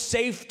no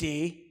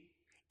safety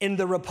in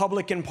the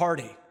Republican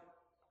Party,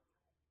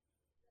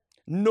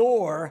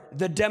 nor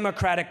the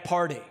Democratic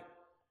Party,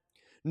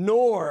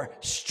 nor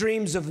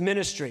streams of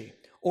ministry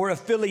or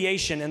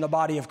affiliation in the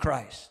body of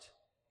Christ.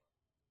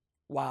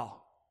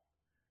 Wow.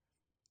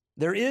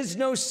 There is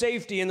no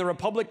safety in the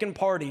Republican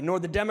Party, nor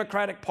the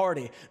Democratic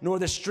Party, nor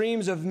the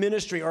streams of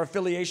ministry or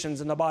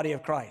affiliations in the body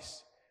of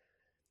Christ.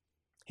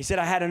 He said,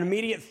 I had an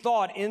immediate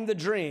thought in the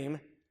dream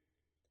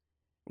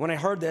when I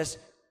heard this.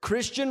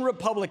 Christian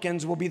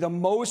Republicans will be the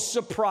most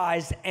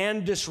surprised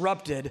and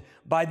disrupted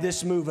by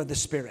this move of the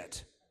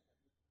Spirit.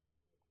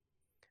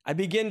 I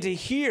begin to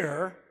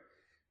hear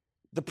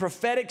the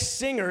prophetic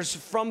singers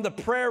from the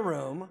prayer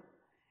room,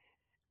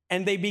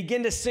 and they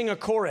begin to sing a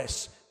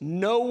chorus.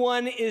 No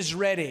one is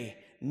ready.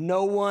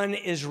 No one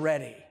is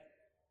ready.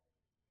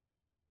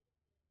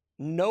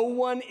 No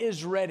one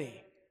is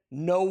ready.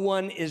 No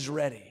one is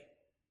ready.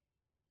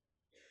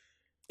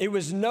 It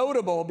was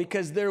notable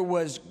because there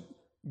was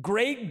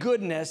great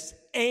goodness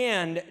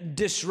and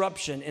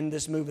disruption in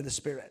this move of the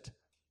Spirit.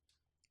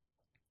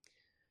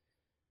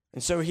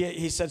 And so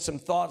he said some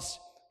thoughts.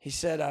 He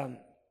said,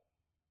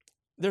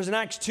 there's an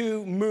Acts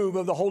 2 move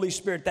of the Holy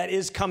Spirit that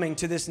is coming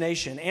to this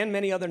nation and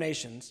many other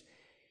nations,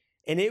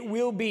 and it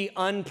will be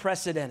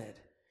unprecedented.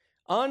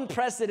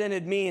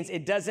 Unprecedented means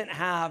it doesn't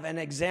have an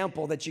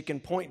example that you can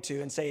point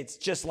to and say it's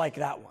just like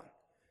that one.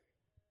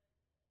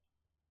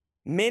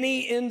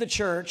 Many in the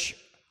church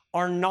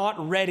are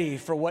not ready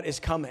for what is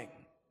coming.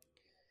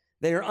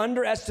 They are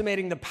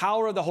underestimating the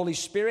power of the Holy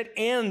Spirit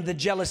and the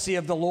jealousy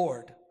of the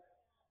Lord.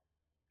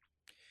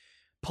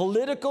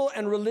 Political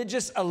and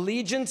religious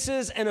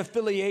allegiances and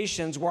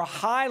affiliations were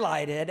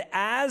highlighted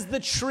as the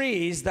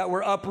trees that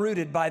were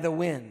uprooted by the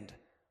wind.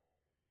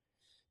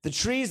 The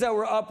trees that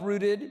were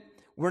uprooted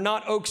were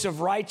not oaks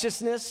of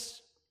righteousness.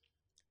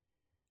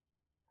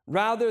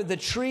 Rather, the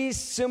trees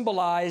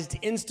symbolized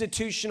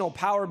institutional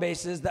power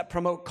bases that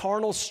promote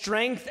carnal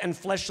strength and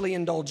fleshly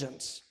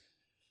indulgence.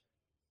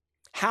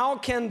 How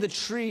can the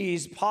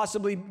trees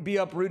possibly be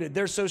uprooted?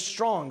 They're so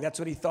strong. That's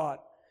what he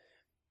thought.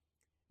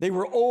 They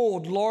were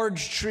old,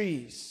 large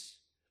trees.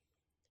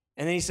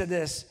 And then he said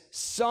this,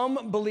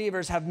 some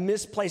believers have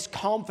misplaced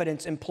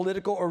confidence in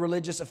political or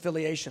religious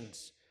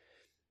affiliations.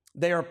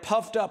 They are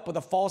puffed up with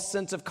a false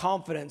sense of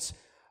confidence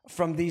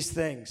from these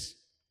things.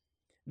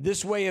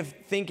 This way of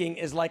thinking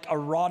is like a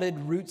rotted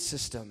root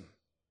system.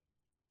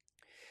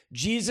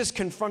 Jesus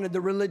confronted the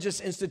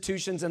religious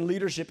institutions and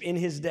leadership in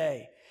his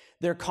day.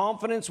 Their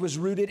confidence was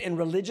rooted in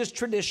religious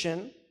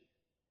tradition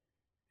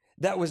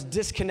that was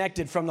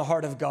disconnected from the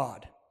heart of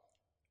God.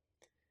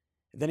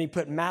 Then he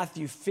put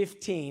Matthew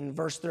 15,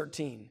 verse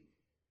 13.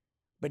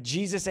 But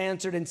Jesus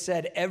answered and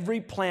said, every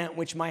plant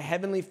which my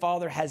heavenly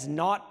Father has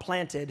not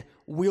planted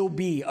will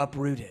be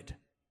uprooted.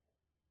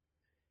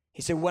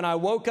 He said, when I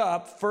woke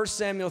up, 1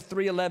 Samuel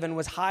 3:11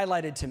 was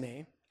highlighted to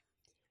me.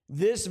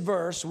 This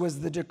verse was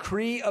the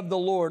decree of the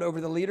Lord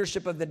over the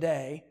leadership of the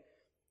day.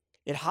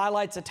 It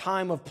highlights a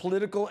time of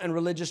political and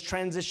religious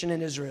transition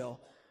in Israel.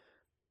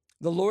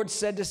 The Lord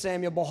said to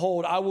Samuel,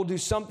 behold, I will do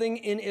something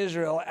in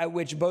Israel at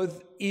which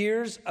both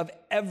ears of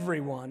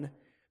everyone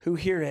who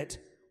hear it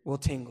will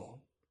tingle.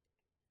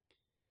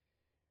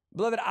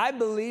 Beloved, I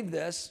believe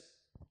this,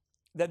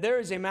 that there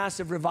is a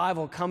massive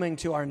revival coming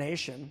to our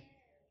nation,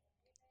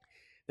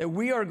 that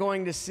we are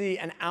going to see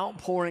an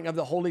outpouring of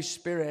the Holy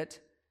Spirit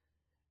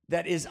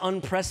that is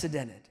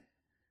unprecedented.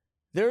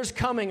 There's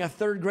coming a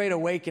third great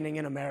awakening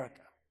in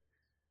America,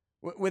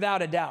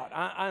 without a doubt.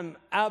 I'm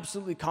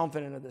absolutely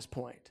confident at this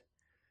point.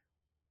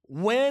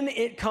 When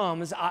it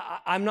comes,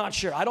 I'm not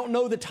sure. I don't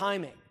know the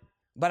timing,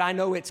 but I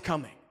know it's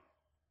coming.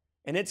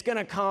 And it's going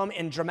to come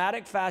in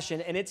dramatic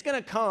fashion, and it's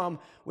going to come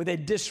with a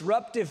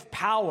disruptive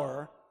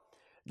power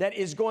that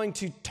is going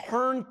to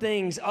turn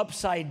things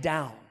upside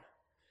down.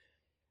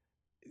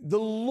 The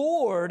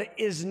Lord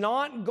is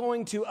not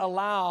going to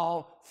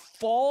allow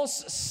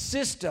false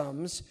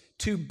systems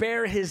to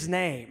bear his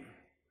name.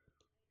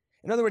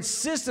 In other words,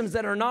 systems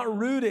that are not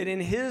rooted in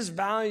his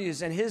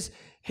values and his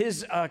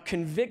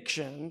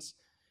convictions,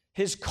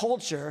 his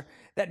culture,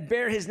 that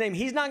bear his name.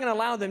 He's not going to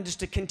allow them just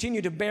to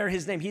continue to bear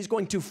his name. He's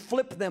going to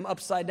flip them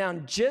upside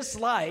down, just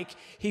like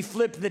he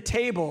flipped the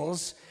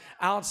tables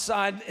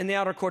outside in the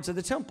outer courts of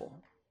the temple.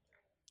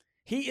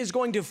 He is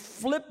going to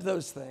flip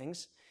those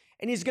things,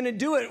 and he's going to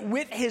do it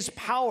with his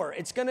power.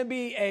 It's going to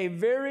be a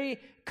very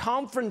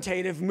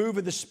confrontative move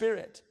of the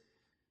Spirit.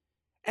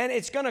 And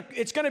it's going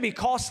to be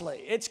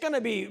costly. It's going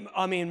to be,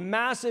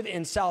 massive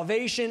in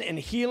salvation and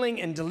healing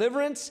and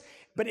deliverance.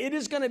 But it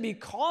is going to be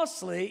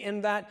costly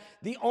in that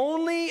the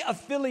only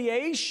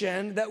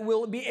affiliation that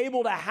we'll be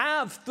able to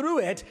have through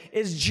it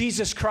is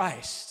Jesus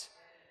Christ.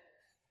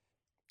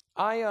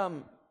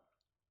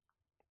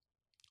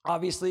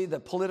 Obviously, the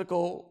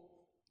political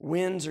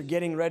winds are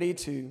getting ready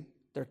to,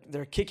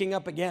 they're kicking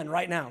up again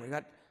right now. We've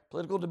got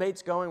political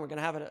debates going. We're going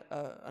to have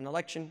an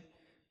election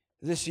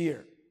this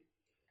year.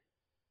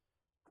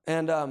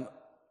 And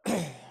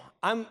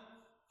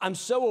I'm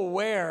so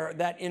aware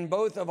that in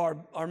both of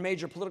our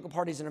major political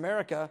parties in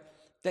America,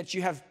 that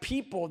you have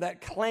people that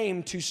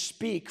claim to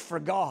speak for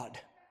God.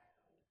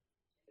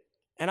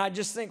 And I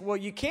just think, well,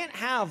 you can't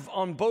have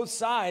on both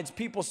sides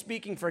people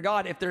speaking for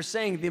God if they're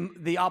saying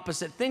the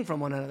opposite thing from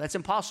one another. That's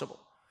impossible.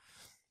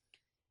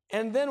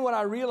 And then what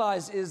I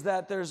realize is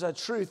that there's a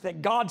truth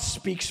that God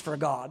speaks for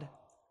God.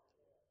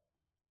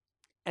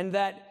 And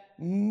that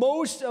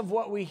most of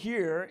what we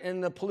hear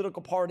in the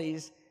political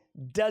parties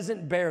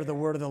doesn't bear the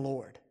word of the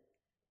Lord.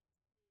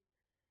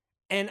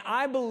 And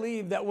I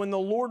believe that when the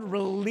Lord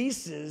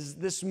releases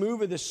this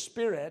move of the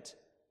Spirit,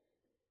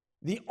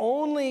 the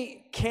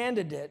only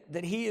candidate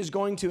that he is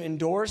going to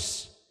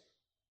endorse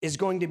is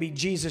going to be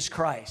Jesus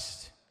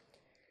Christ.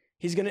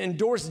 He's going to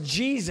endorse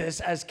Jesus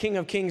as King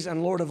of Kings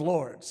and Lord of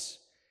Lords.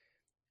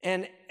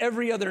 And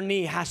every other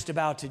knee has to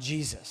bow to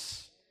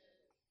Jesus.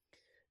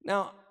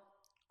 Now,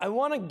 I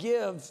want to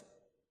give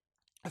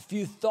a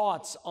few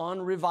thoughts on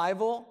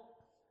revival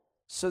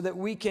so that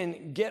we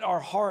can get our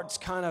hearts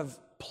kind of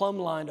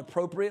plumb-lined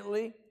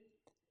appropriately.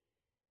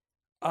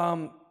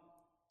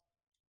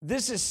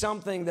 This is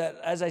something that,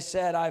 as I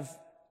said, I've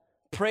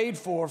prayed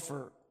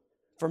for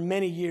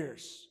many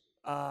years,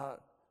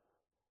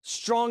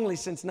 strongly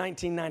since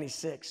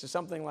 1996, so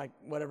something like,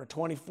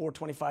 24,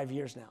 25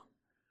 years now.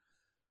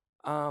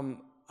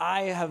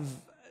 I have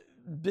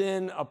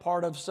been a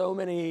part of so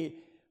many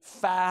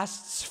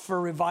fasts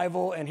for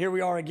revival, and here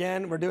we are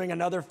again. We're doing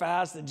another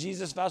fast, the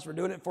Jesus fast. We're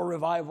doing it for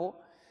revival,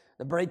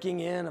 the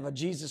breaking in of a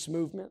Jesus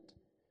movement.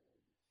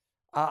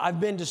 I've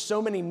been to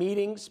so many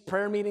meetings,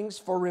 prayer meetings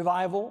for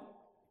revival.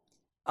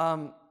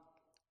 And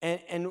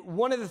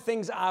one of the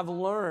things I've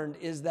learned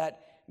is that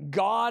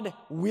God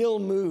will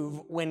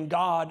move when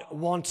God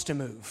wants to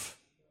move.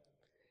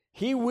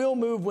 He will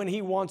move when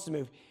he wants to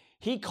move.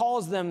 He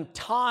calls them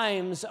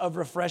times of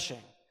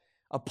refreshing,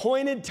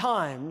 appointed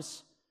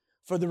times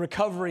for the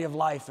recovery of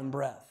life and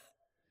breath.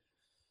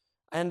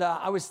 And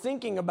I was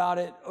thinking about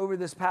it over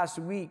this past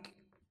week.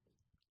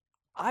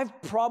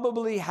 I've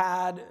probably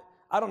had,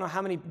 I don't know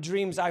how many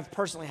dreams I've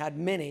personally had,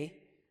 many,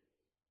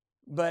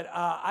 but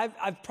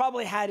I've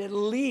probably had at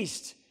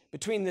least,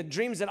 between the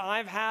dreams that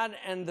I've had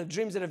and the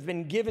dreams that have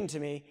been given to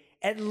me,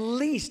 at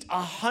least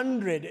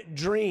 100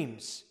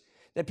 dreams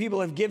that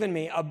people have given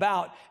me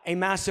about a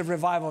massive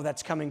revival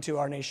that's coming to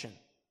our nation.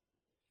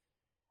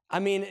 I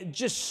mean,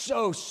 just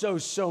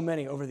so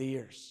many over the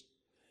years.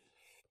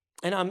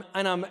 And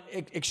I'm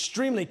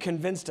extremely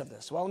convinced of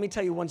this. Well, let me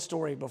tell you one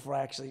story before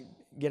I actually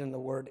get in the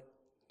Word,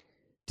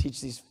 teach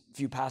these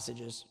few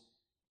passages.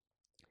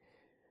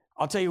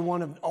 I'll tell you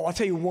one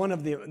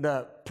of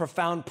the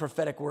profound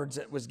prophetic words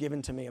that was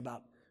given to me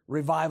about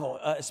revival,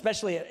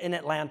 especially in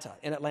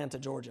Atlanta,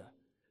 Georgia.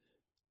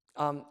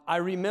 I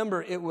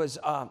remember it was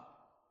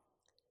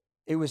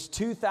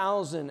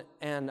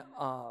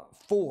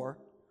 2004,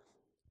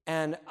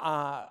 and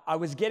I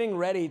was getting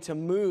ready to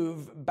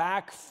move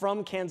back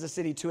from Kansas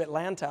City to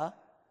Atlanta,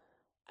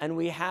 and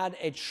we had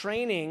a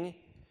training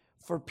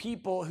for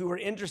people who were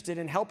interested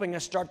in helping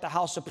us start the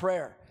House of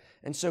Prayer.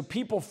 And so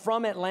people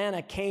from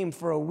Atlanta came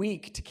for a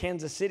week to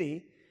Kansas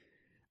City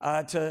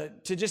to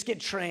just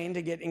get trained,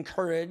 to get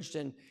encouraged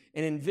and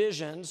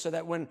envisioned, so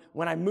that when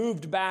I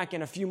moved back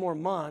in a few more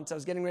months, I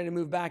was getting ready to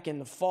move back in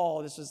the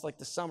fall, this was like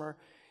the summer,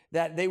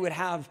 that they would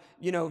have,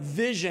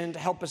 vision to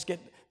help us get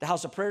the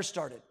House of Prayer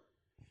started.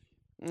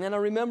 And I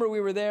remember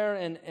we were there,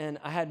 and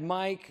I had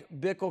Mike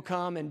Bickle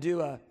come and do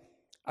a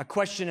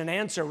question and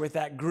answer with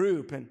that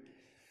group.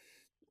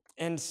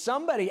 And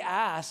somebody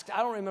asked,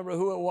 I don't remember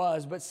who it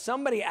was, but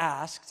somebody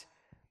asked,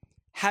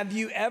 have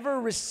you ever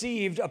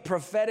received a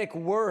prophetic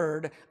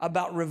word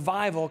about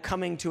revival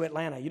coming to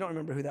Atlanta? You don't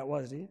remember who that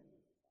was, do you?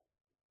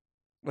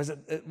 Was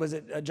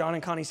it John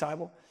and Connie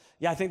Seibel?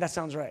 Yeah, I think that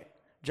sounds right.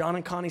 John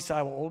and Connie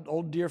Seibel,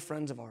 old dear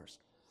friends of ours.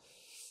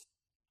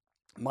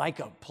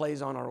 Micah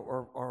plays on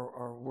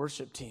our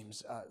worship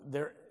teams.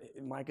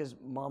 Micah's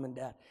mom and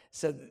dad.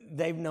 So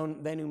they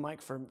knew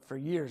Mike for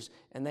years,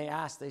 and they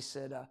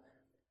said,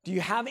 do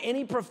you have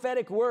any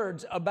prophetic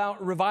words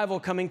about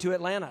revival coming to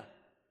Atlanta?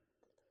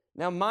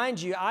 Now,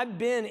 mind you, I've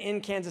been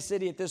in Kansas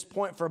City at this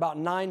point for about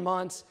 9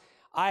 months.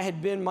 I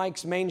had been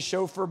Mike's main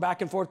chauffeur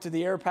back and forth to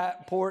the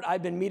airport.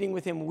 I'd been meeting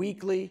with him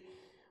weekly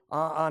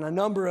on a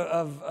number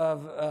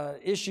of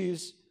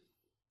issues,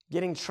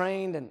 getting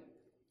trained,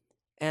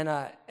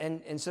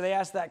 and so they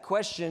asked that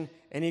question,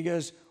 and he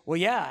goes, well,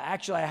 yeah,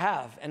 actually I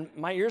have. And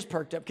my ears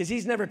perked up because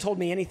he's never told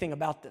me anything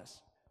about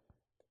this.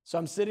 So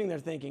I'm sitting there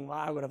thinking, well,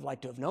 I would have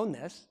liked to have known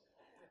this.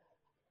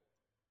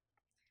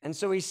 And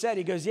so he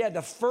goes, yeah,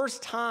 the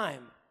first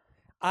time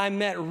I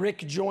met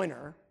Rick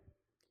Joyner,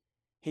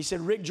 he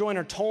said, Rick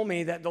Joyner told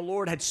me that the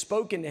Lord had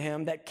spoken to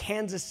him that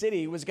Kansas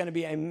City was going to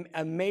be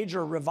a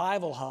major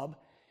revival hub.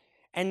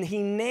 And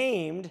he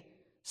named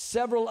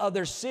several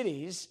other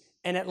cities,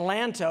 and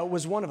Atlanta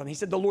was one of them. He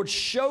said the Lord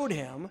showed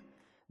him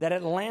that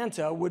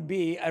Atlanta would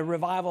be a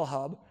revival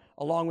hub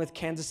along with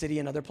Kansas City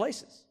and other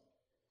places.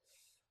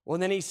 Well,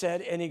 then he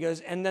said, and he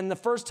goes, and then the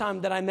first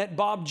time that I met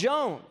Bob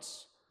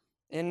Jones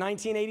in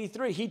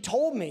 1983, he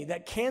told me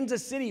that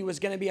Kansas City was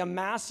going to be a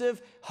massive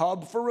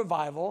hub for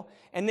revival,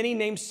 and then he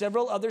named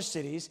several other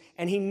cities,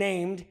 and he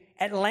named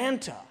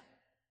Atlanta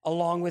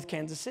along with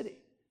Kansas City.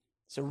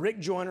 So Rick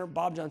Joyner,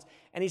 Bob Jones,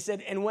 and he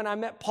said, and when I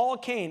met Paul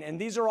Cain,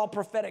 and these are all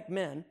prophetic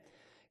men,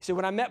 he said,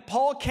 when I met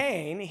Paul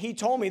Cain, he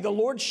told me the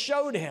Lord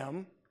showed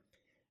him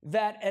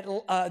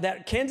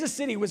that Kansas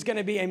City was going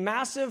to be a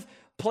massive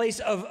place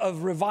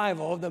of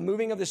revival, the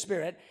moving of the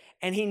Spirit,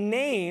 and he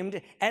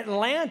named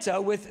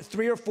Atlanta with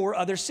 3 or 4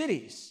 other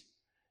cities.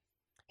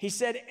 He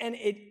said, and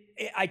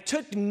I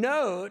took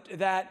note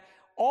that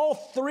all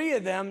 3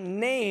 of them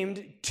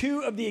named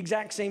 2 of the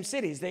exact same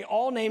cities. They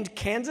all named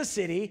Kansas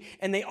City,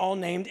 and they all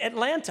named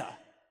Atlanta.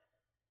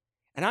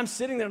 And I'm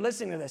sitting there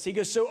listening to this. He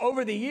goes, so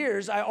over the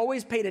years, I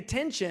always paid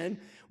attention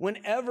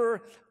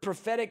whenever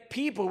prophetic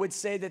people would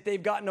say that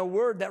they've gotten a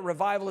word that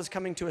revival is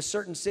coming to a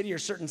certain city or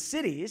certain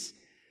cities.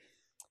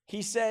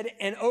 He said,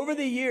 and over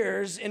the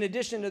years, in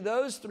addition to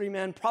those 3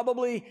 men,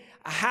 probably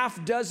a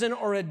half dozen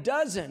or a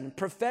dozen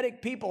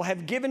prophetic people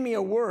have given me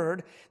a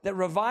word that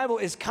revival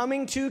is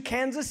coming to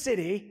Kansas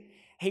City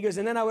He goes,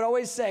 and then I would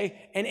always say,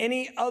 and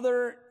any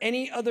other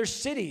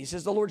cities,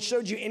 as the Lord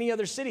showed you any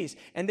other cities.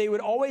 And they would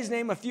always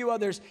name a few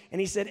others. And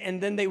he said, and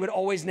then they would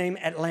always name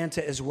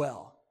Atlanta as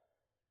well.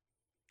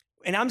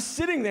 And I'm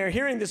sitting there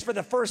hearing this for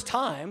the first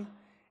time.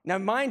 Now,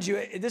 mind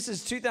you, this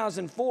is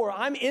 2004.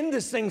 I'm in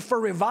this thing for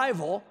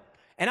revival.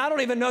 And I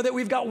don't even know that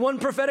we've got one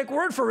prophetic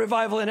word for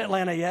revival in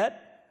Atlanta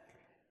yet.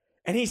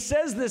 And he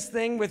says this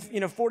thing with,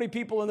 40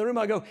 people in the room.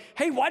 I go,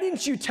 hey, why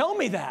didn't you tell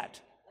me that?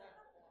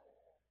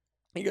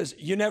 He goes,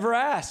 you never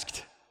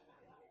asked.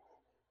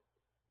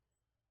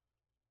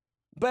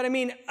 But I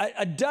mean,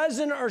 a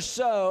dozen or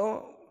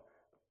so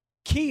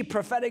key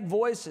prophetic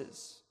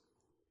voices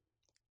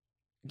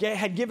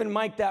had given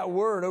Mike that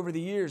word over the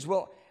years.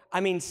 Well,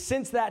 I mean,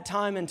 since that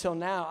time until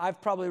now,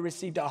 I've probably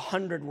received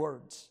 100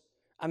 words.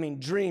 I mean,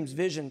 dreams,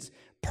 visions,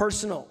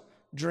 personal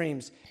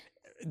dreams,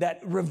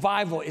 that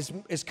revival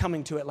is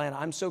coming to Atlanta.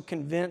 I'm so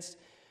convinced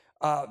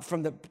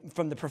from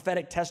the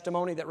prophetic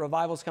testimony that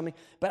revival is coming.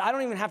 But I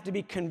don't even have to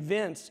be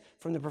convinced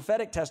from the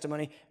prophetic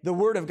testimony. The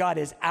word of God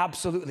is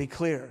absolutely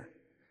clear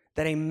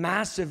that a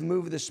massive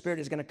move of the Spirit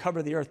is going to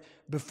cover the earth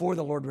before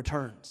the Lord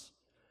returns.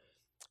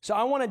 So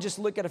I want to just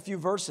look at a few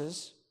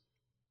verses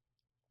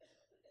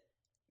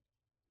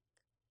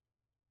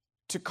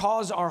to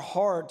cause our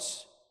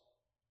hearts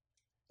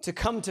to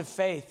come to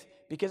faith,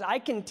 because I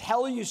can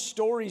tell you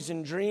stories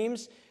and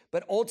dreams,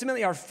 but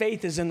ultimately our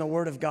faith is in the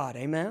word of God.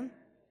 Amen?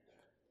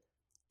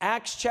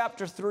 Acts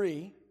chapter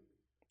 3.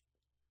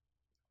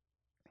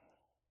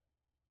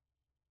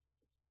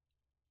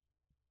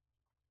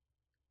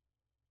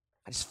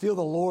 I just feel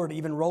the Lord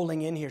even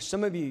rolling in here.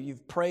 Some of you,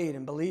 you've prayed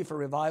and believed for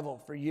revival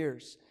for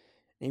years.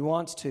 And he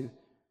wants to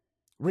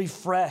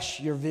refresh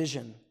your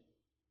vision.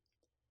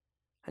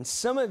 And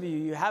some of you,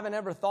 you haven't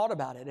ever thought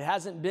about it. It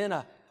hasn't been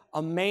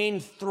a main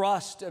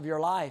thrust of your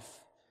life.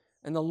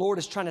 And the Lord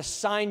is trying to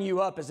sign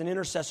you up as an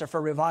intercessor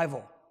for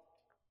revival.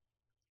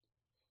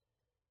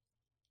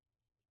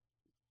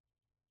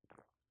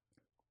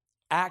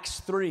 Acts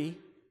 3,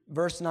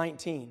 verse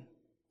 19.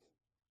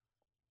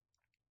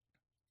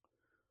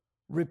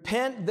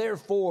 Repent,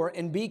 therefore,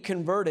 and be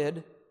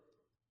converted,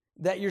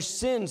 that your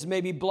sins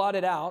may be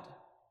blotted out,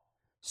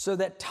 so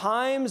that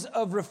times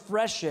of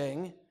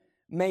refreshing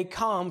may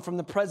come from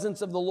the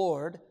presence of the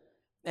Lord,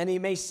 and he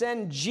may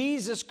send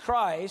Jesus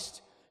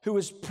Christ, who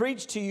was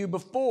preached to you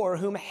before,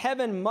 whom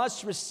heaven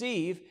must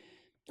receive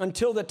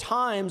until the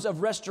times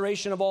of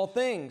restoration of all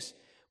things,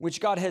 which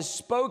God has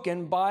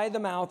spoken by the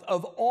mouth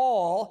of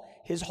all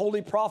his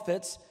holy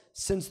prophets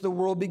since the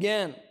world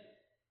began.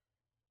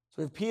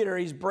 So with Peter,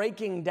 he's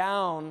breaking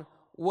down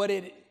what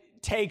it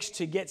takes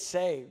to get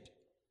saved.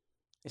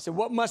 He said,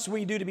 what must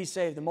we do to be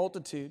saved? The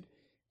multitude.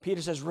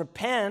 Peter says,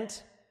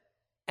 repent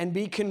and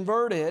be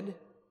converted,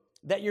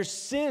 that your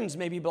sins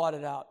may be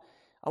blotted out.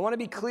 I want to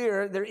be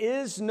clear, there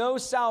is no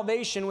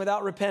salvation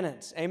without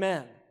repentance.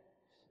 Amen.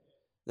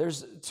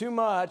 There's too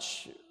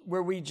much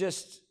where we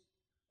just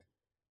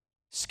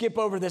skip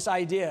over this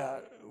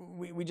idea.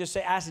 We just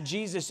say, ask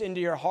Jesus into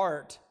your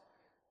heart,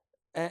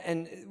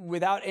 and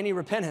without any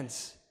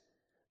repentance.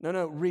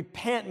 No,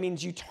 repent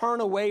means you turn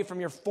away from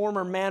your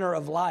former manner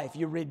of life.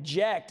 You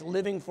reject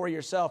living for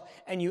yourself,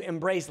 and you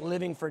embrace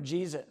living for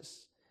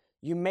Jesus.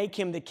 You make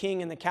him the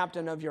king and the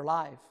captain of your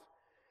life.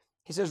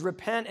 He says,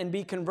 repent and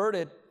be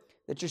converted,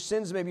 that your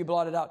sins may be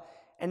blotted out.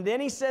 And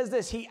then he says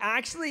this, he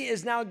actually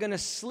is now going to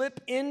slip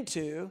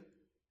into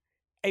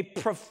a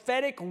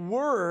prophetic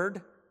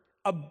word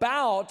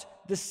about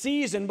the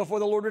season before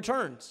the Lord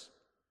returns.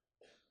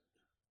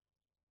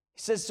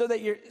 He says,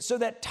 so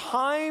that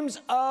times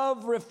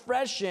of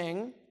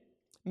refreshing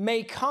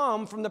may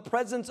come from the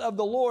presence of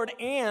the Lord,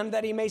 and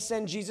that he may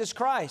send Jesus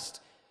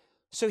Christ.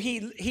 So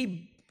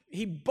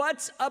he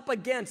butts up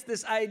against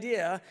this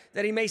idea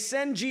that he may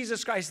send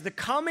Jesus Christ, the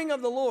coming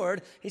of the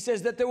Lord. He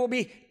says that there will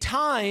be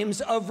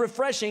times of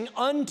refreshing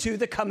unto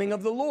the coming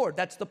of the Lord.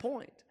 That's the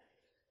point.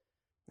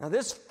 Now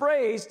this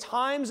phrase,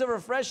 times of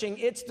refreshing,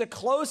 it's the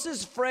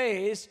closest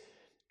phrase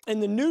in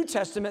the New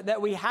Testament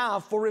that we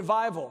have for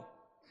revival.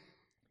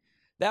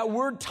 That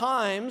word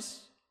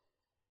times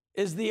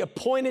is the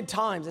appointed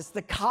times. It's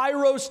the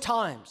kairos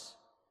times.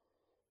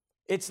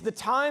 It's the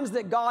times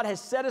that God has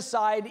set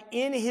aside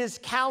in his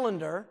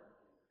calendar.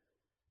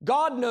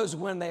 God knows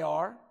when they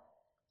are.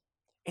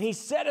 And he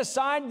set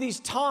aside these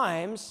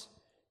times,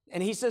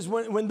 and he says,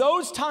 when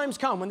those times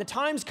come, when the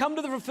times come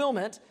to the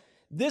fulfillment,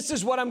 this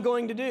is what I'm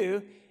going to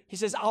do. He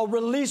says, I'll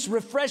release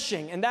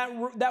refreshing. And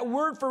that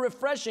word for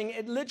refreshing,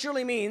 it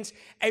literally means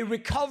a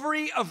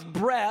recovery of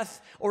breath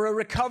or a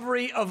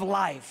recovery of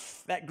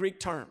life, that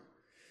Greek term.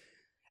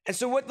 And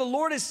so what the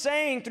Lord is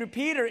saying through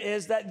Peter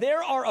is that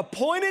there are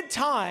appointed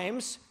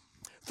times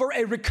for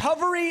a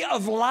recovery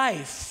of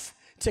life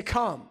to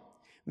come.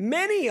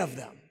 Many of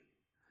them.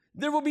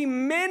 There will be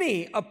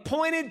many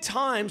appointed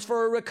times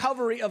for a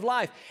recovery of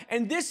life.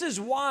 And this is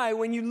why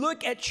when you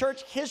look at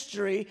church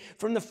history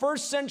from the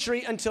first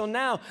century until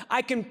now,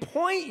 I can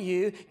point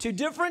you to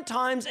different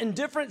times and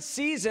different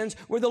seasons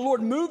where the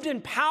Lord moved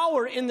in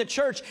power in the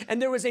church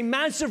and there was a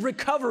massive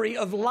recovery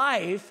of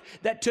life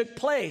that took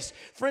place.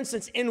 For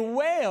instance, in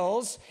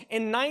Wales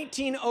in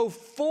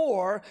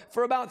 1904,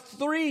 for about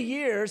 3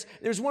 years,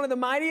 there's one of the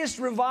mightiest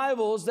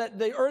revivals that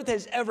the earth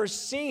has ever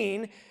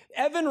seen.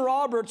 Evan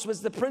Roberts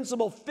was the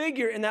principal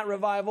figure in that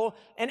revival,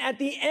 and at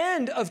the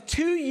end of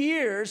 2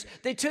 years,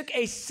 they took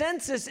a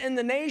census in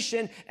the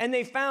nation, and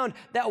they found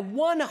that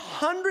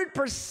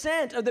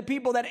 100% of the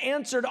people that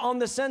answered on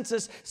the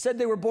census said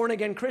they were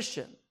born-again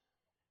Christian.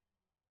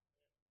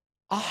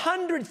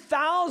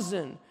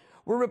 100,000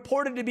 were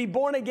reported to be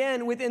born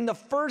again within the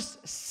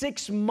first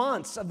 6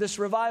 months of this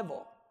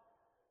revival.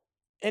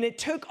 And it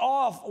took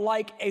off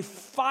like a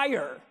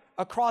fire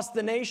across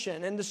the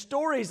nation. And the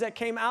stories that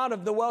came out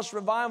of the Welsh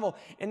revival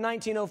in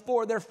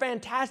 1904, they're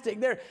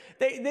fantastic. They're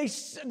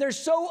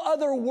so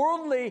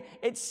otherworldly,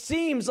 it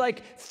seems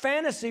like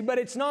fantasy, but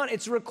it's not.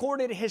 It's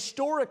recorded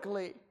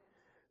historically.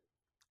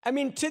 I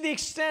mean, to the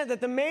extent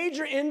that the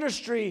major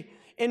industry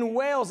in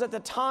Wales at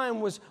the time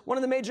was, one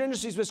of the major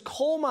industries was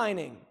coal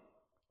mining.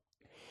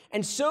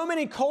 And so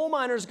many coal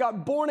miners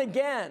got born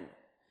again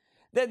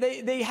that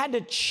they had to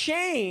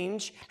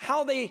change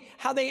how they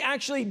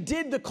actually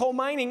did the coal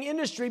mining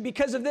industry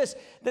because of this,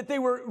 that they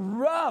were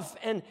rough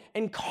and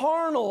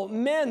carnal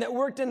men that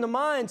worked in the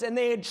mines, and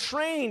they had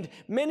trained,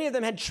 many of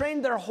them had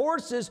trained their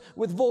horses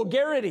with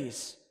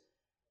vulgarities.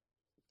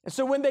 And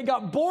so when they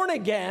got born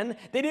again,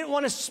 they didn't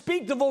want to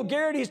speak the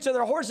vulgarities to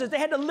their horses. They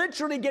had to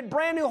literally get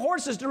brand new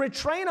horses to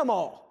retrain them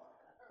all.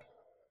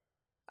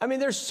 I mean,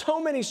 there's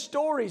so many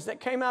stories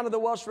that came out of the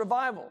Welsh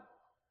revival.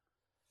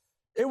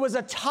 It was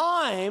a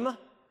time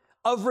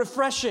of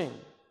refreshing.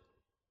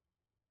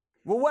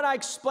 Well, what I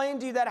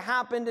explained to you that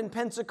happened in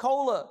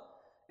Pensacola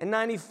in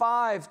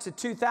 95 to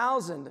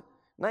 2000,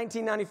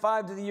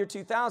 1995 to the year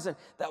 2000,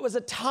 that was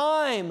a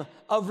time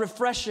of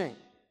refreshing.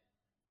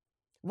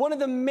 One of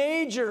the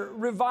major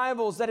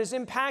revivals that has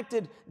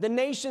impacted the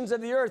nations of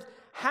the earth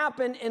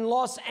happened in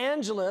Los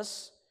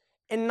Angeles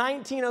in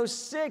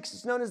 1906.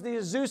 It's known as the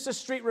Azusa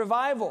Street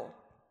Revival.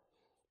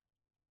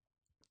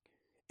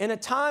 In a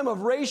time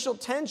of racial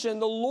tension,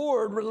 the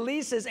Lord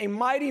releases a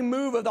mighty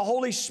move of the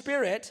Holy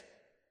Spirit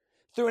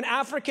through an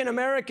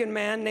African-American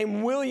man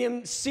named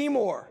William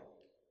Seymour.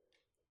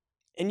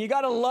 And you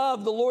got to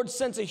love the Lord's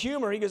sense of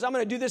humor. He goes, I'm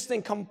going to do this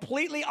thing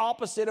completely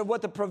opposite of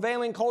what the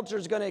prevailing culture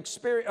is going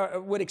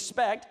to would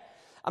expect.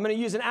 I'm going to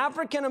use an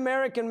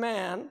African-American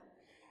man,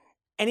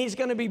 and he's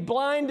going to be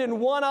blind in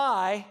one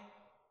eye,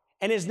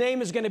 and his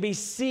name is going to be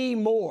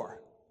Seymour.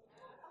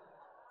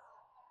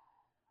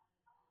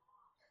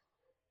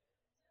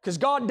 Because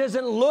God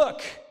doesn't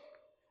look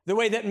the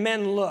way that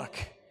men look.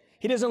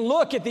 He doesn't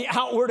look at the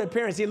outward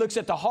appearance. He looks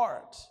at the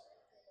heart.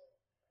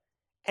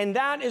 And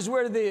that is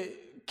where the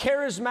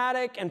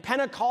charismatic and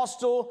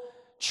Pentecostal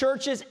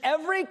churches,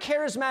 every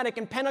charismatic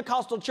and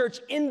Pentecostal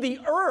church in the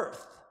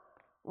earth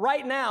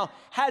right now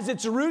has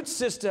its root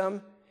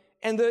system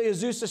in the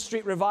Azusa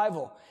Street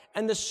Revival.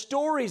 And the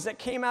stories that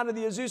came out of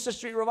the Azusa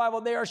Street Revival,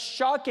 they are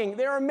shocking.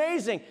 They're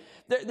amazing.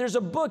 There's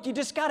a book, you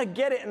just got to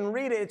get it and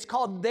read it. It's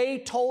called They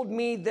Told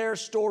Me Their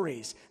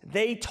Stories.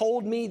 They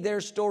Told Me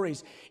Their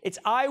Stories. It's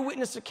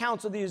eyewitness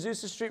accounts of the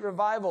Azusa Street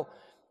Revival.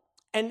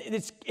 And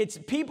it's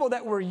people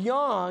that were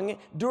young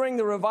during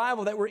the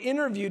revival that were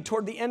interviewed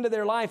toward the end of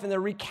their life, and they're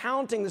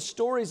recounting the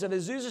stories of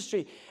Azusa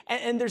Street.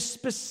 And there's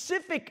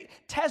specific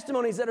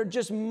testimonies that are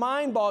just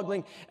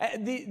mind-boggling.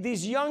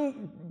 These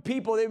young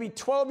people, they'd be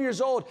 12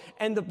 years old,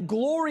 and the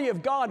glory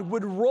of God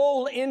would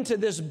roll into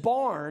this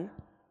barn.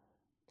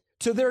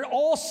 So they're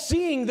all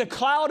seeing the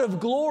cloud of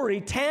glory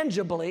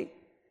tangibly.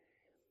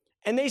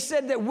 And they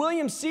said that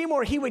William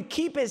Seymour, he would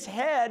keep his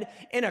head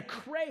in a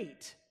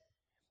crate.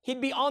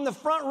 He'd be on the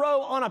front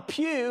row on a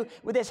pew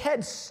with his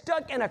head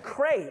stuck in a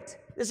crate.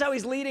 This is how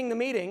he's leading the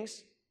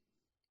meetings.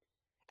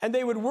 And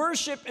they would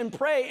worship and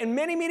pray. In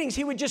many meetings,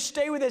 he would just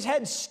stay with his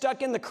head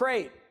stuck in the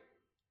crate.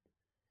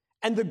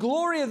 And the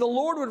glory of the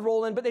Lord would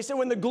roll in. But they said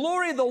when the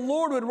glory of the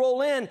Lord would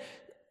roll in,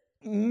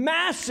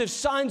 massive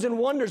signs and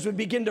wonders would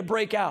begin to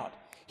break out.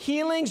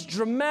 Healings,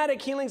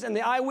 dramatic healings, and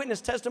the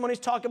eyewitness testimonies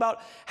talk about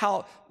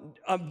how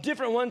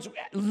different ones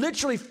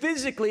literally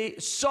physically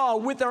saw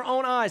with their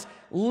own eyes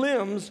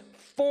limbs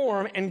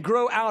form and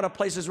grow out of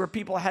places where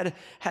people had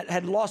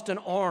lost an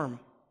arm.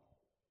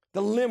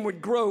 The limb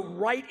would grow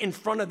right in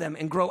front of them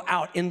and grow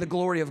out in the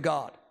glory of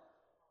God.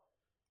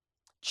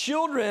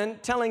 Children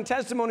telling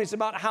testimonies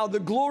about how the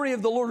glory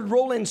of the Lord would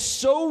roll in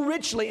so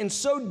richly and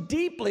so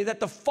deeply that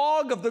the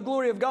fog of the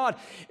glory of God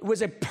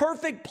was a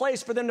perfect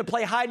place for them to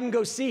play hide and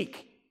go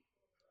seek.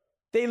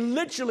 They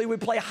literally would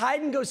play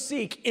hide and go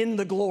seek in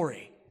the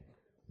glory.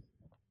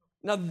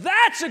 Now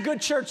that's a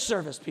good church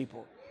service,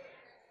 people.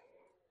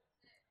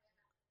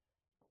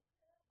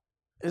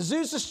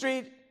 Azusa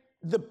Street,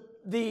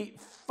 the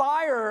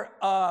fire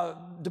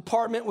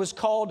department was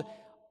called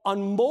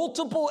on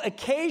multiple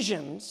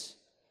occasions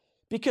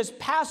because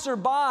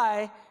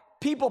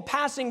people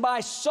passing by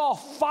saw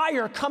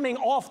fire coming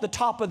off the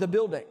top of the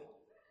building.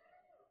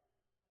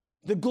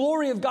 The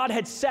glory of God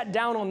had set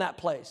down on that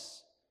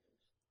place.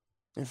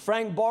 And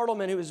Frank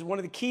Bartleman, who was one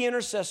of the key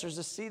intercessors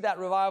to see that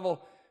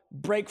revival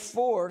break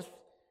forth,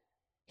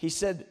 he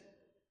said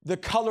the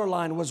color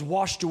line was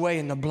washed away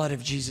in the blood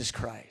of Jesus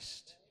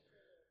Christ.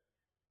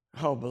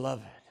 Oh,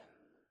 beloved.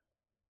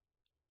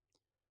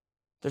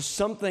 There's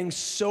something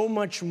so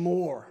much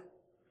more,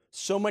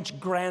 so much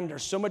grander,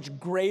 so much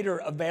greater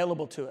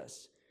available to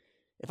us.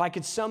 If I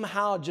could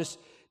somehow just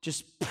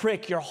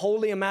prick your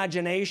holy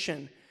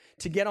imagination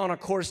to get on a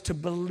course to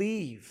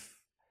believe.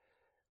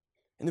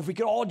 And if we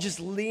could all just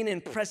lean in,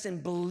 press in,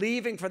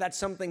 believing for that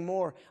something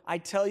more, I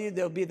tell you,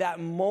 there'll be that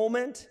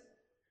moment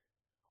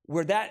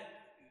where that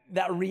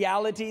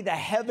reality, the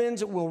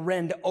heavens will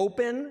rend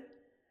open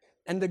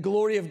and the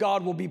glory of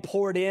God will be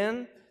poured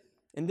in.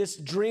 And this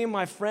dream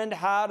my friend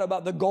had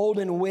about the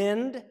golden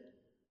wind,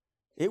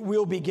 it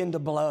will begin to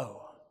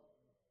blow.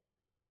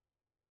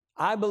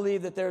 I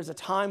believe that there's a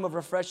time of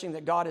refreshing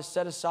that God has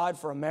set aside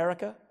for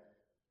America,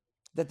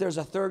 that there's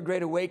a third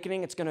great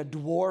awakening. It's going to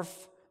dwarf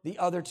the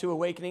other two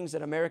awakenings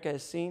that America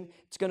has seen.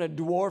 It's going to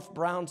dwarf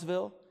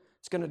Brownsville.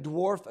 It's going to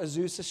dwarf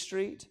Azusa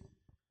Street.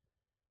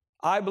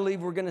 I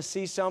believe we're going to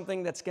see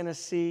something that's going to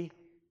see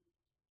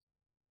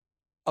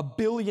 1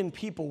 billion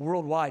people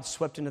worldwide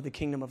swept into the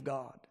kingdom of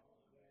God.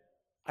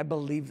 I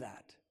believe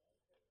that.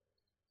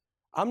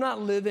 I'm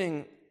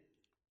living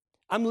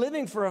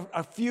for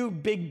a few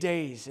big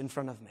days in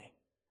front of me.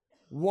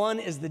 One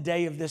is the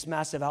day of this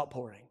massive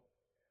outpouring.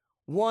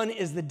 One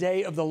is the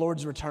day of the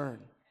Lord's return.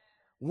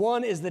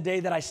 One is the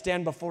day that I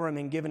stand before him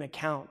and give an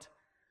account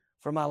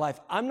for my life.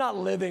 I'm not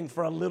living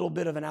for a little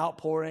bit of an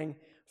outpouring,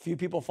 a few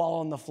people fall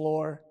on the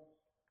floor,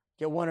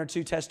 get 1 or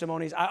 2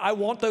 testimonies. I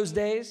want those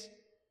days,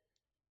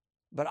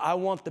 but I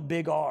want the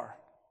big R,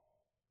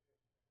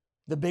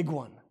 the big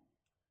one.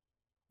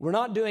 We're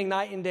not doing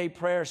night and day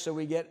prayer so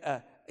we get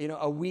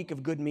a week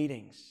of good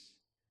meetings.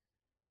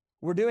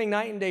 We're doing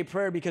night and day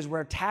prayer because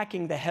we're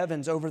attacking the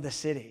heavens over the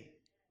city.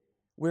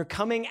 We're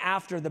coming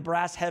after the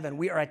brass heaven.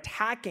 We are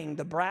attacking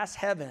the brass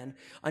heaven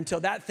until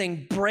that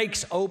thing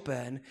breaks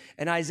open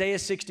and Isaiah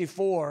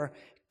 64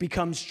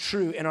 becomes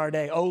true in our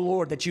day. Oh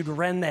Lord, that you'd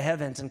rend the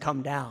heavens and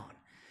come down.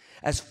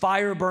 As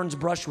fire burns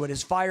brushwood,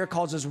 as fire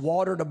causes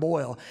water to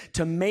boil,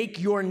 to make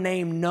your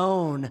name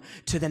known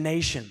to the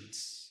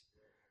nations.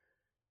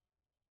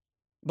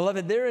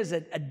 Beloved, there is a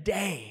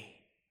day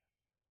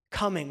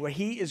coming where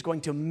he is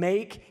going to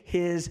make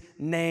his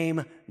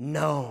name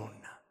known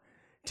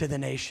to the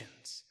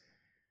nations.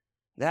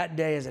 That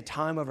day is a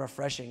time of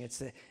refreshing.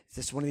 It's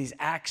this one of these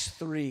Acts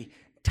 3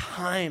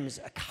 times,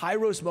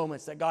 kairos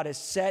moments that God has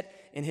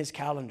set in his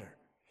calendar.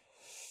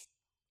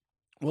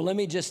 Well, let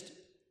me just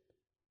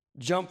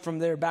jump from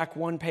there back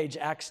one page,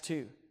 Acts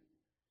 2.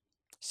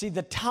 See,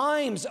 the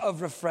times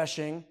of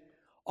refreshing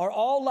are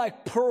all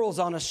like pearls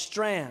on a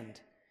strand,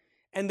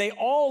 and they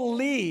all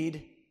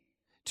lead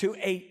to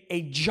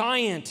a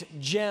giant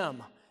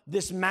gem,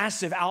 this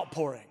massive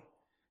outpouring,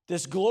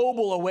 this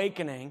global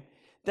awakening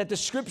that the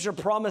scripture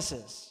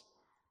promises.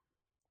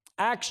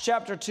 Acts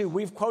chapter 2,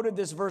 we've quoted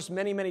this verse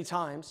many, many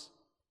times.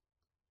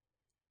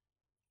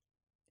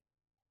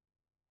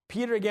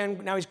 Peter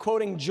again, now he's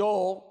quoting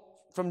Joel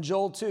from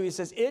Joel 2. He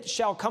says, "It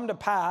shall come to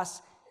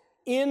pass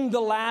in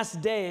the last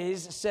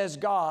days, says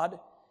God,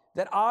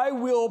 that I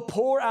will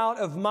pour out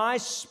of my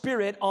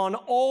spirit on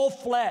all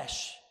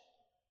flesh."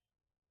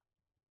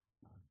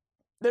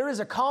 There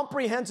is a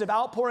comprehensive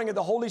outpouring of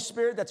the Holy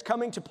Spirit that's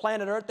coming to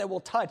planet Earth that will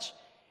touch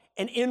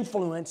and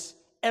influence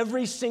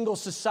every single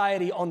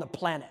society on the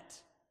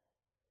planet.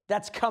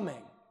 That's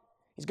coming.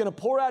 He's going to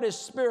pour out his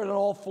spirit on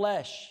all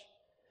flesh.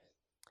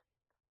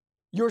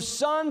 Your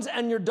sons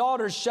and your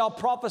daughters shall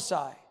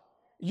prophesy.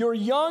 Your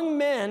young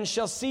men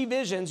shall see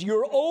visions.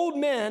 Your old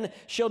men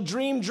shall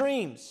dream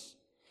dreams.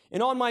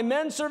 And on my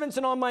men servants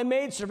and on my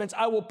maid servants,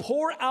 I will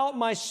pour out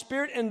my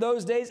spirit in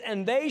those days,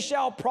 and they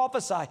shall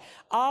prophesy.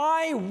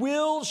 I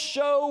will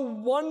show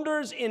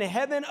wonders in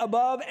heaven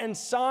above and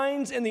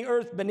signs in the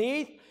earth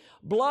beneath,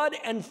 blood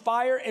and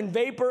fire and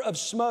vapor of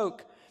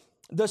smoke.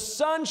 The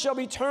sun shall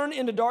be turned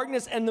into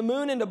darkness and the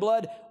moon into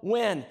blood.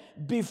 When?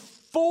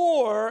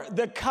 Before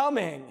the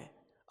coming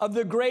of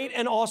the great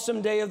and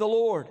awesome day of the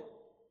Lord.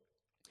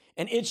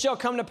 And it shall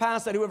come to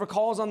pass that whoever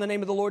calls on the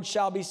name of the Lord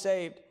shall be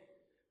saved.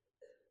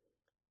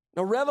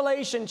 Now,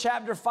 Revelation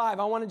chapter 5,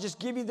 I want to just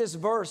give you this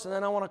verse, and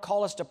then I want to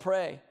call us to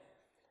pray.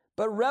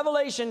 But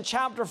Revelation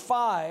chapter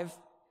 5,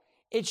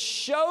 it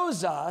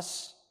shows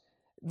us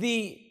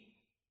the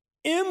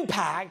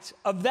impact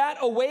of that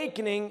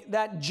awakening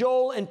that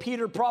Joel and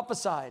Peter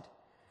prophesied.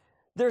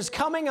 There's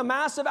coming a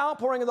massive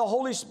outpouring of the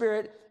Holy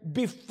Spirit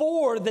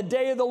before the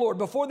day of the Lord,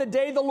 before the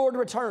day the Lord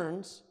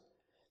returns.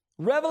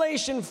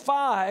 Revelation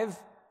 5,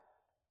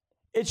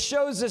 it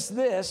shows us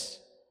this.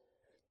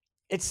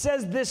 It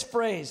says this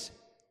phrase,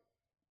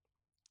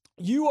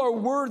 "You are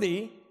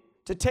worthy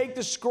to take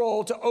the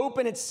scroll, to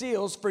open its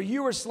seals, for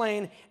you were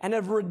slain and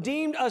have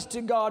redeemed us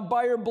to God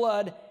by your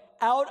blood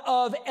out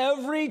of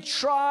every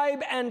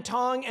tribe and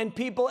tongue and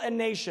people and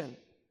nation.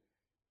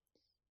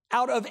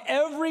 Out of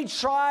every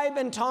tribe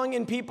and tongue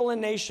and people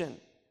and nation.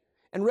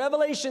 In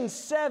Revelation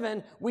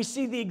 7, we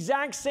see the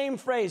exact same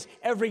phrase,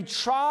 every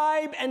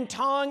tribe and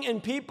tongue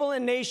and people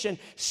and nation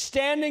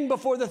standing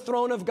before the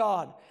throne of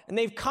God. And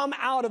they've come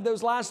out of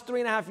those last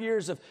 3.5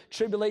 years of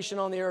tribulation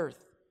on the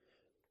earth.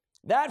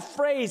 That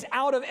phrase,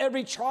 out of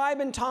every tribe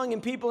and tongue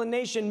and people and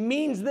nation,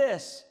 means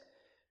this,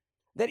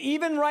 that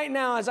even right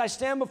now as I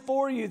stand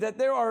before you, that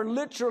there are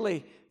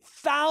literally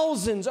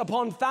thousands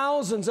upon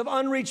thousands of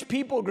unreached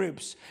people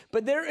groups.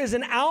 But there is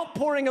an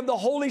outpouring of the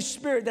Holy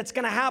Spirit that's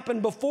going to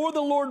happen before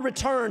the Lord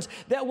returns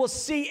that will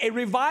see a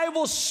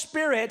revival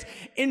spirit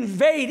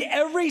invade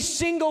every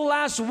single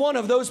last one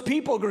of those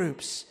people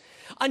groups.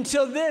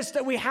 Until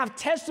that we have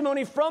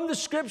testimony from the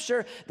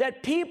scripture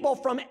that people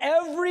from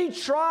every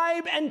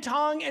tribe and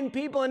tongue and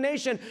people and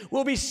nation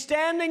will be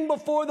standing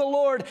before the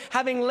Lord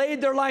having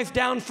laid their life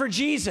down for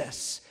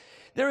Jesus.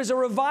 There is a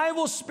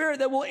revival spirit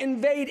that will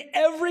invade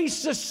every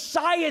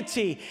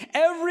society,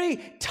 every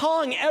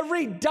tongue,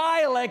 every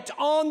dialect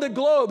on the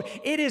globe.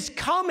 It is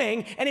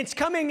coming, and it's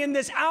coming in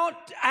this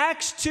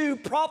Acts 2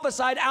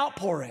 prophesied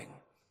outpouring.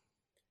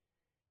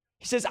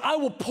 He says, I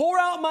will pour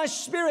out my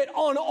spirit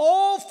on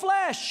all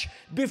flesh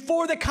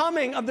before the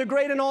coming of the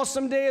great and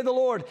awesome day of the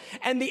Lord.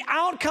 And the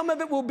outcome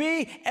of it will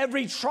be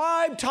every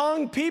tribe,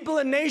 tongue, people,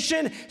 and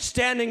nation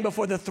standing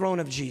before the throne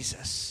of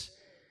Jesus.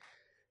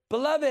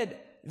 Beloved,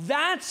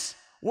 that's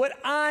what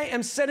I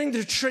am setting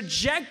the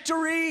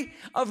trajectory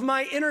of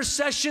my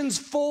intercessions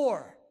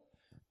for.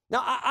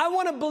 Now, I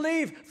want to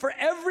believe for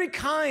every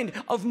kind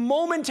of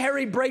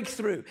momentary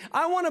breakthrough.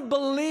 I want to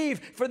believe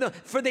for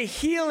the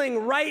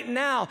healing right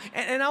now.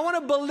 And I want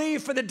to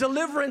believe for the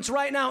deliverance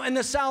right now and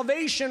the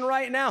salvation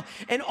right now.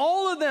 And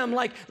all of them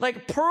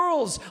like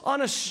pearls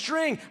on a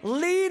string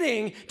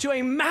leading to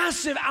a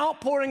massive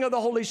outpouring of the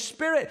Holy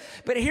Spirit.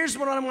 But here's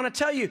what I want to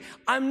tell you.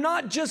 I'm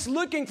not just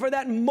looking for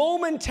that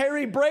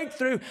momentary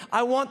breakthrough.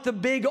 I want the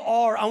big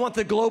R. I want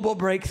the global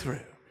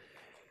breakthrough.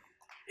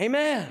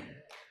 Amen.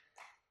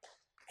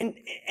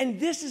 And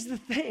this is the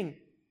thing.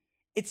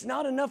 It's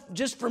not enough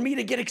just for me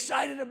to get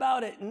excited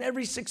about it and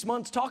every 6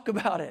 months talk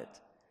about it.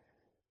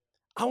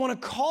 I want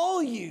to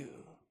call you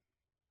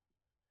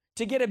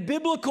to get a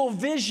biblical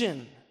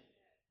vision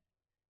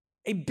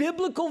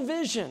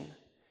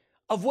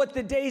of what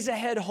the days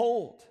ahead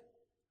hold.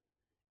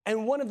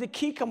 And one of the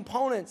key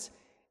components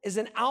is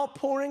an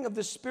outpouring of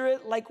the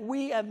Spirit like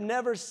we have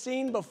never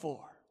seen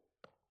before.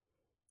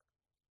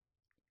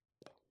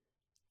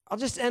 I'll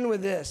just end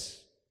with this.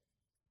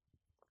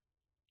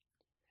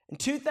 In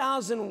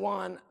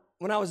 2001,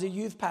 when I was a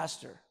youth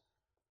pastor,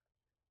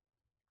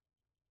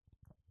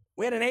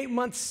 we had an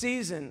 8-month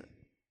season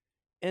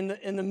in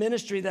the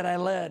ministry that I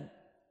led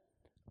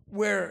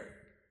where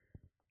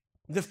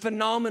the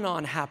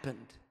phenomenon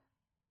happened.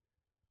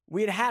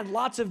 We had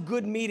lots of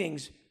good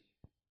meetings,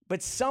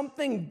 but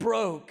something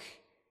broke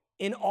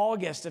in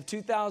August of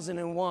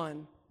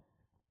 2001,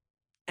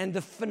 and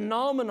the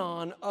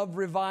phenomenon of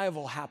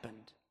revival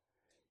happened.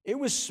 It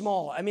was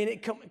small. I mean,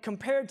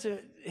 compared to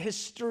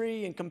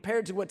history and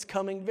compared to what's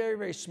coming, very,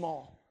 very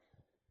small.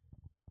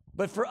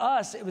 But for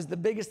us, it was the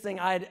biggest thing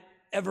I'd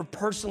ever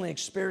personally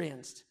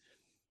experienced.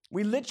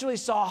 We literally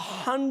saw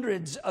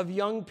hundreds of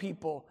young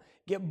people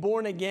get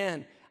born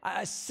again.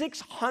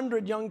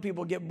 600 young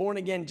people get born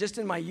again just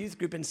in my youth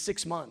group in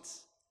 6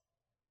 months.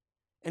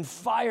 And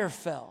fire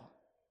fell,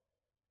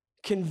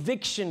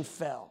 conviction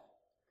fell,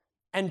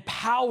 and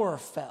power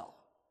fell.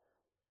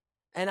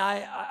 And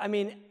I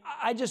mean,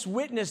 I just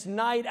witnessed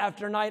night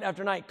after night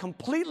after night,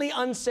 completely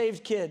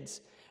unsaved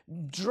kids,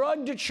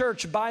 drugged to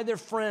church by their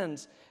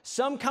friends,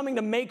 some coming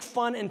to make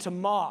fun and to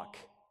mock.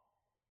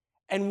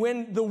 And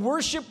when the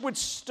worship would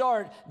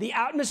start, the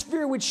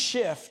atmosphere would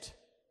shift.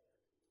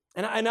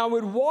 And I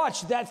would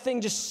watch that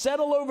thing just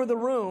settle over the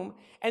room.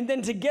 And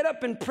then to get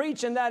up and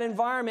preach in that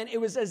environment,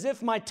 it was as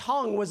if my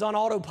tongue was on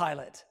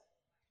autopilot.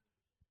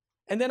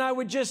 And then I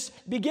would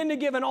just begin to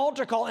give an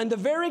altar call. And the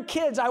very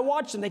kids, I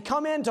watch them. They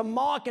come in to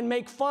mock and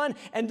make fun.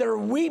 And they're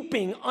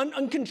weeping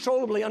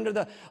uncontrollably under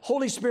the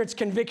Holy Spirit's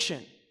conviction.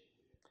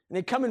 And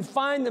they come and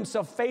find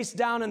themselves face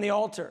down in the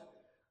altar,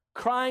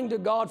 crying to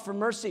God for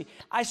mercy.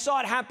 I saw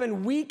it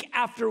happen week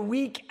after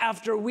week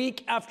after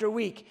week after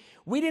week.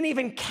 We didn't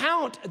even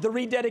count the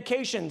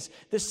rededications.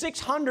 The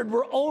 600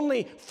 were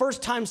only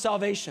first-time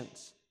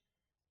salvations.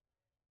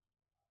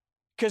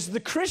 Because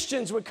the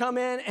Christians would come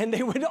in and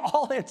they would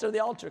all answer the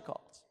altar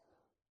calls.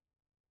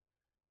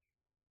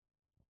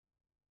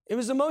 It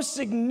was the most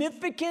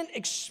significant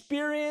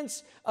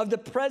experience of the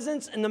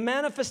presence and the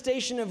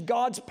manifestation of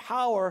God's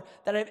power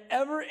that I've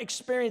ever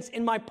experienced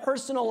in my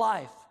personal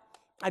life.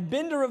 I've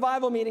been to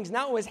revival meetings.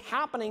 Now it was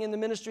happening in the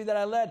ministry that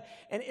I led,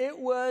 and it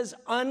was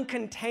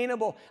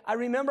uncontainable. I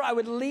remember I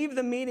would leave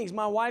the meetings.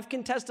 My wife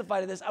can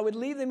testify to this. I would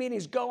leave the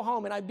meetings, go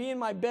home, and I'd be in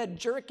my bed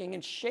jerking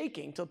and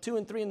shaking till 2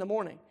 and 3 in the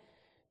morning,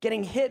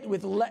 getting hit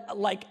with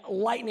like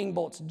lightning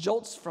bolts,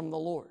 jolts from the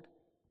Lord.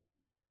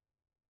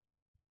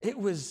 It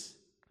was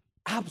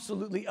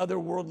absolutely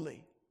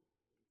otherworldly.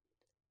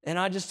 And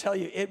I just tell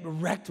you, it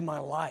wrecked my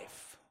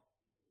life.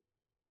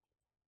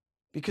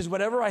 Because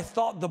whatever I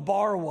thought the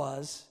bar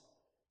was,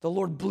 the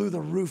Lord blew the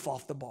roof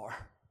off the bar.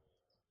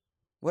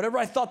 Whatever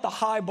I thought the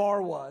high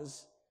bar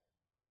was,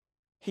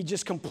 he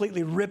just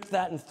completely ripped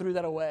that and threw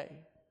that away.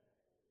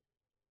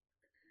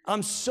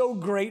 I'm so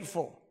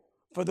grateful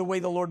for the way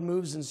the Lord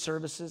moves in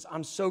services.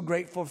 I'm so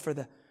grateful for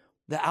the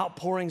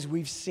outpourings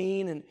we've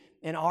seen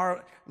in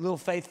our little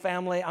faith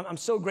family. I'm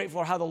so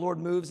grateful for how the Lord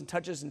moves and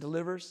touches and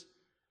delivers.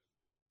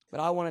 But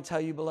I want to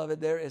tell you,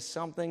 beloved, there is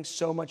something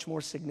so much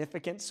more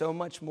significant, so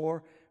much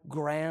more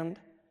grand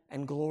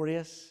and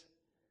glorious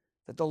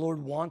that the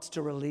Lord wants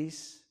to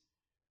release.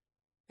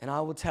 And I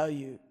will tell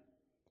you,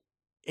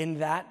 in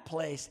that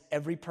place,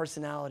 every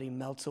personality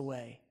melts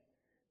away.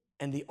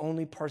 And the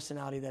only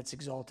personality that's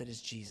exalted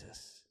is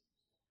Jesus.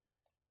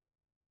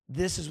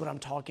 This is what I'm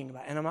talking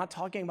about. And I'm not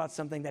talking about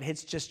something that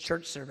hits just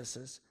church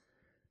services.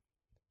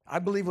 I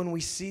believe when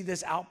we see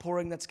this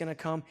outpouring that's going to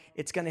come,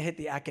 it's going to hit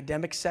the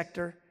academic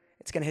sector.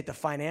 It's going to hit the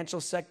financial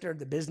sector,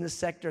 the business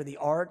sector, the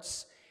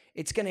arts.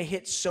 It's going to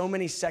hit so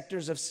many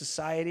sectors of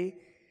society.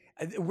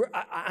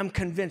 I'm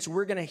convinced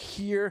we're going to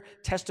hear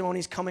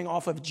testimonies coming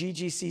off of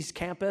GGC's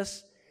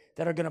campus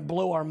that are going to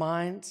blow our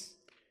minds.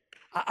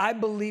 I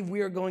believe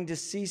we are going to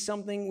see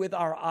something with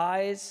our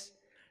eyes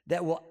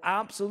that will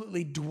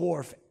absolutely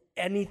dwarf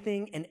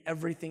anything and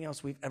everything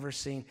else we've ever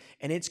seen.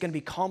 And it's going to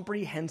be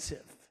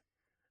comprehensive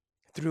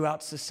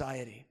throughout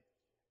society.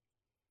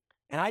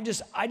 And I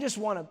just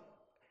want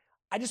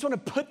to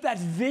put that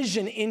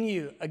vision in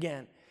you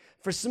again.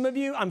 For some of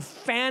you, I'm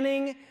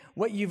fanning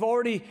what you've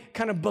already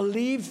kind of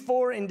believed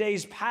for in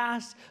days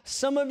past.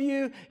 Some of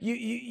you,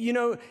 you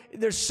know,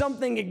 there's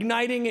something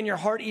igniting in your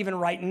heart even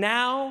right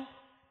now.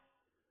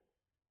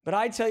 But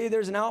I tell you,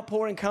 there's an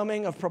outpouring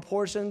coming of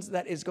proportions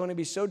that is going to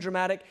be so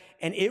dramatic,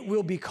 and it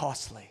will be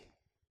costly.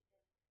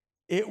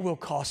 It will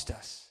cost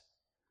us.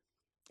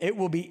 It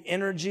will be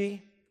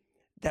energy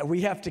that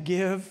we have to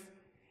give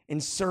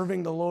in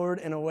serving the Lord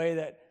in a way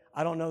that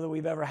I don't know that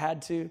we've ever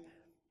had to.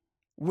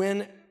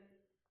 When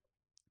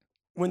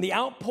the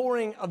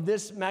outpouring of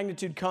this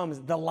magnitude comes,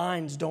 the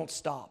lines don't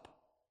stop.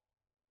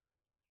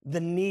 The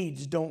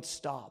needs don't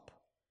stop.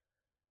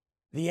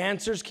 The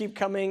answers keep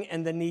coming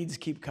and the needs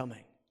keep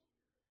coming.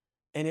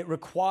 And it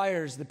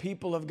requires the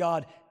people of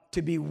God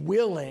to be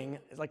willing,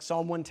 like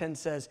Psalm 110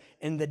 says,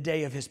 in the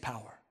day of his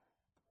power.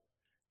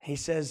 He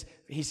says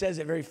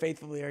it very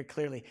faithfully, very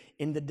clearly.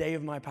 In the day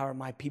of my power,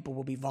 my people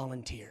will be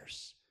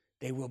volunteers.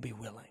 They will be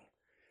willing.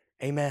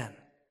 Amen.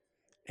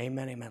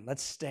 Amen, amen.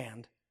 Let's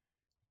stand.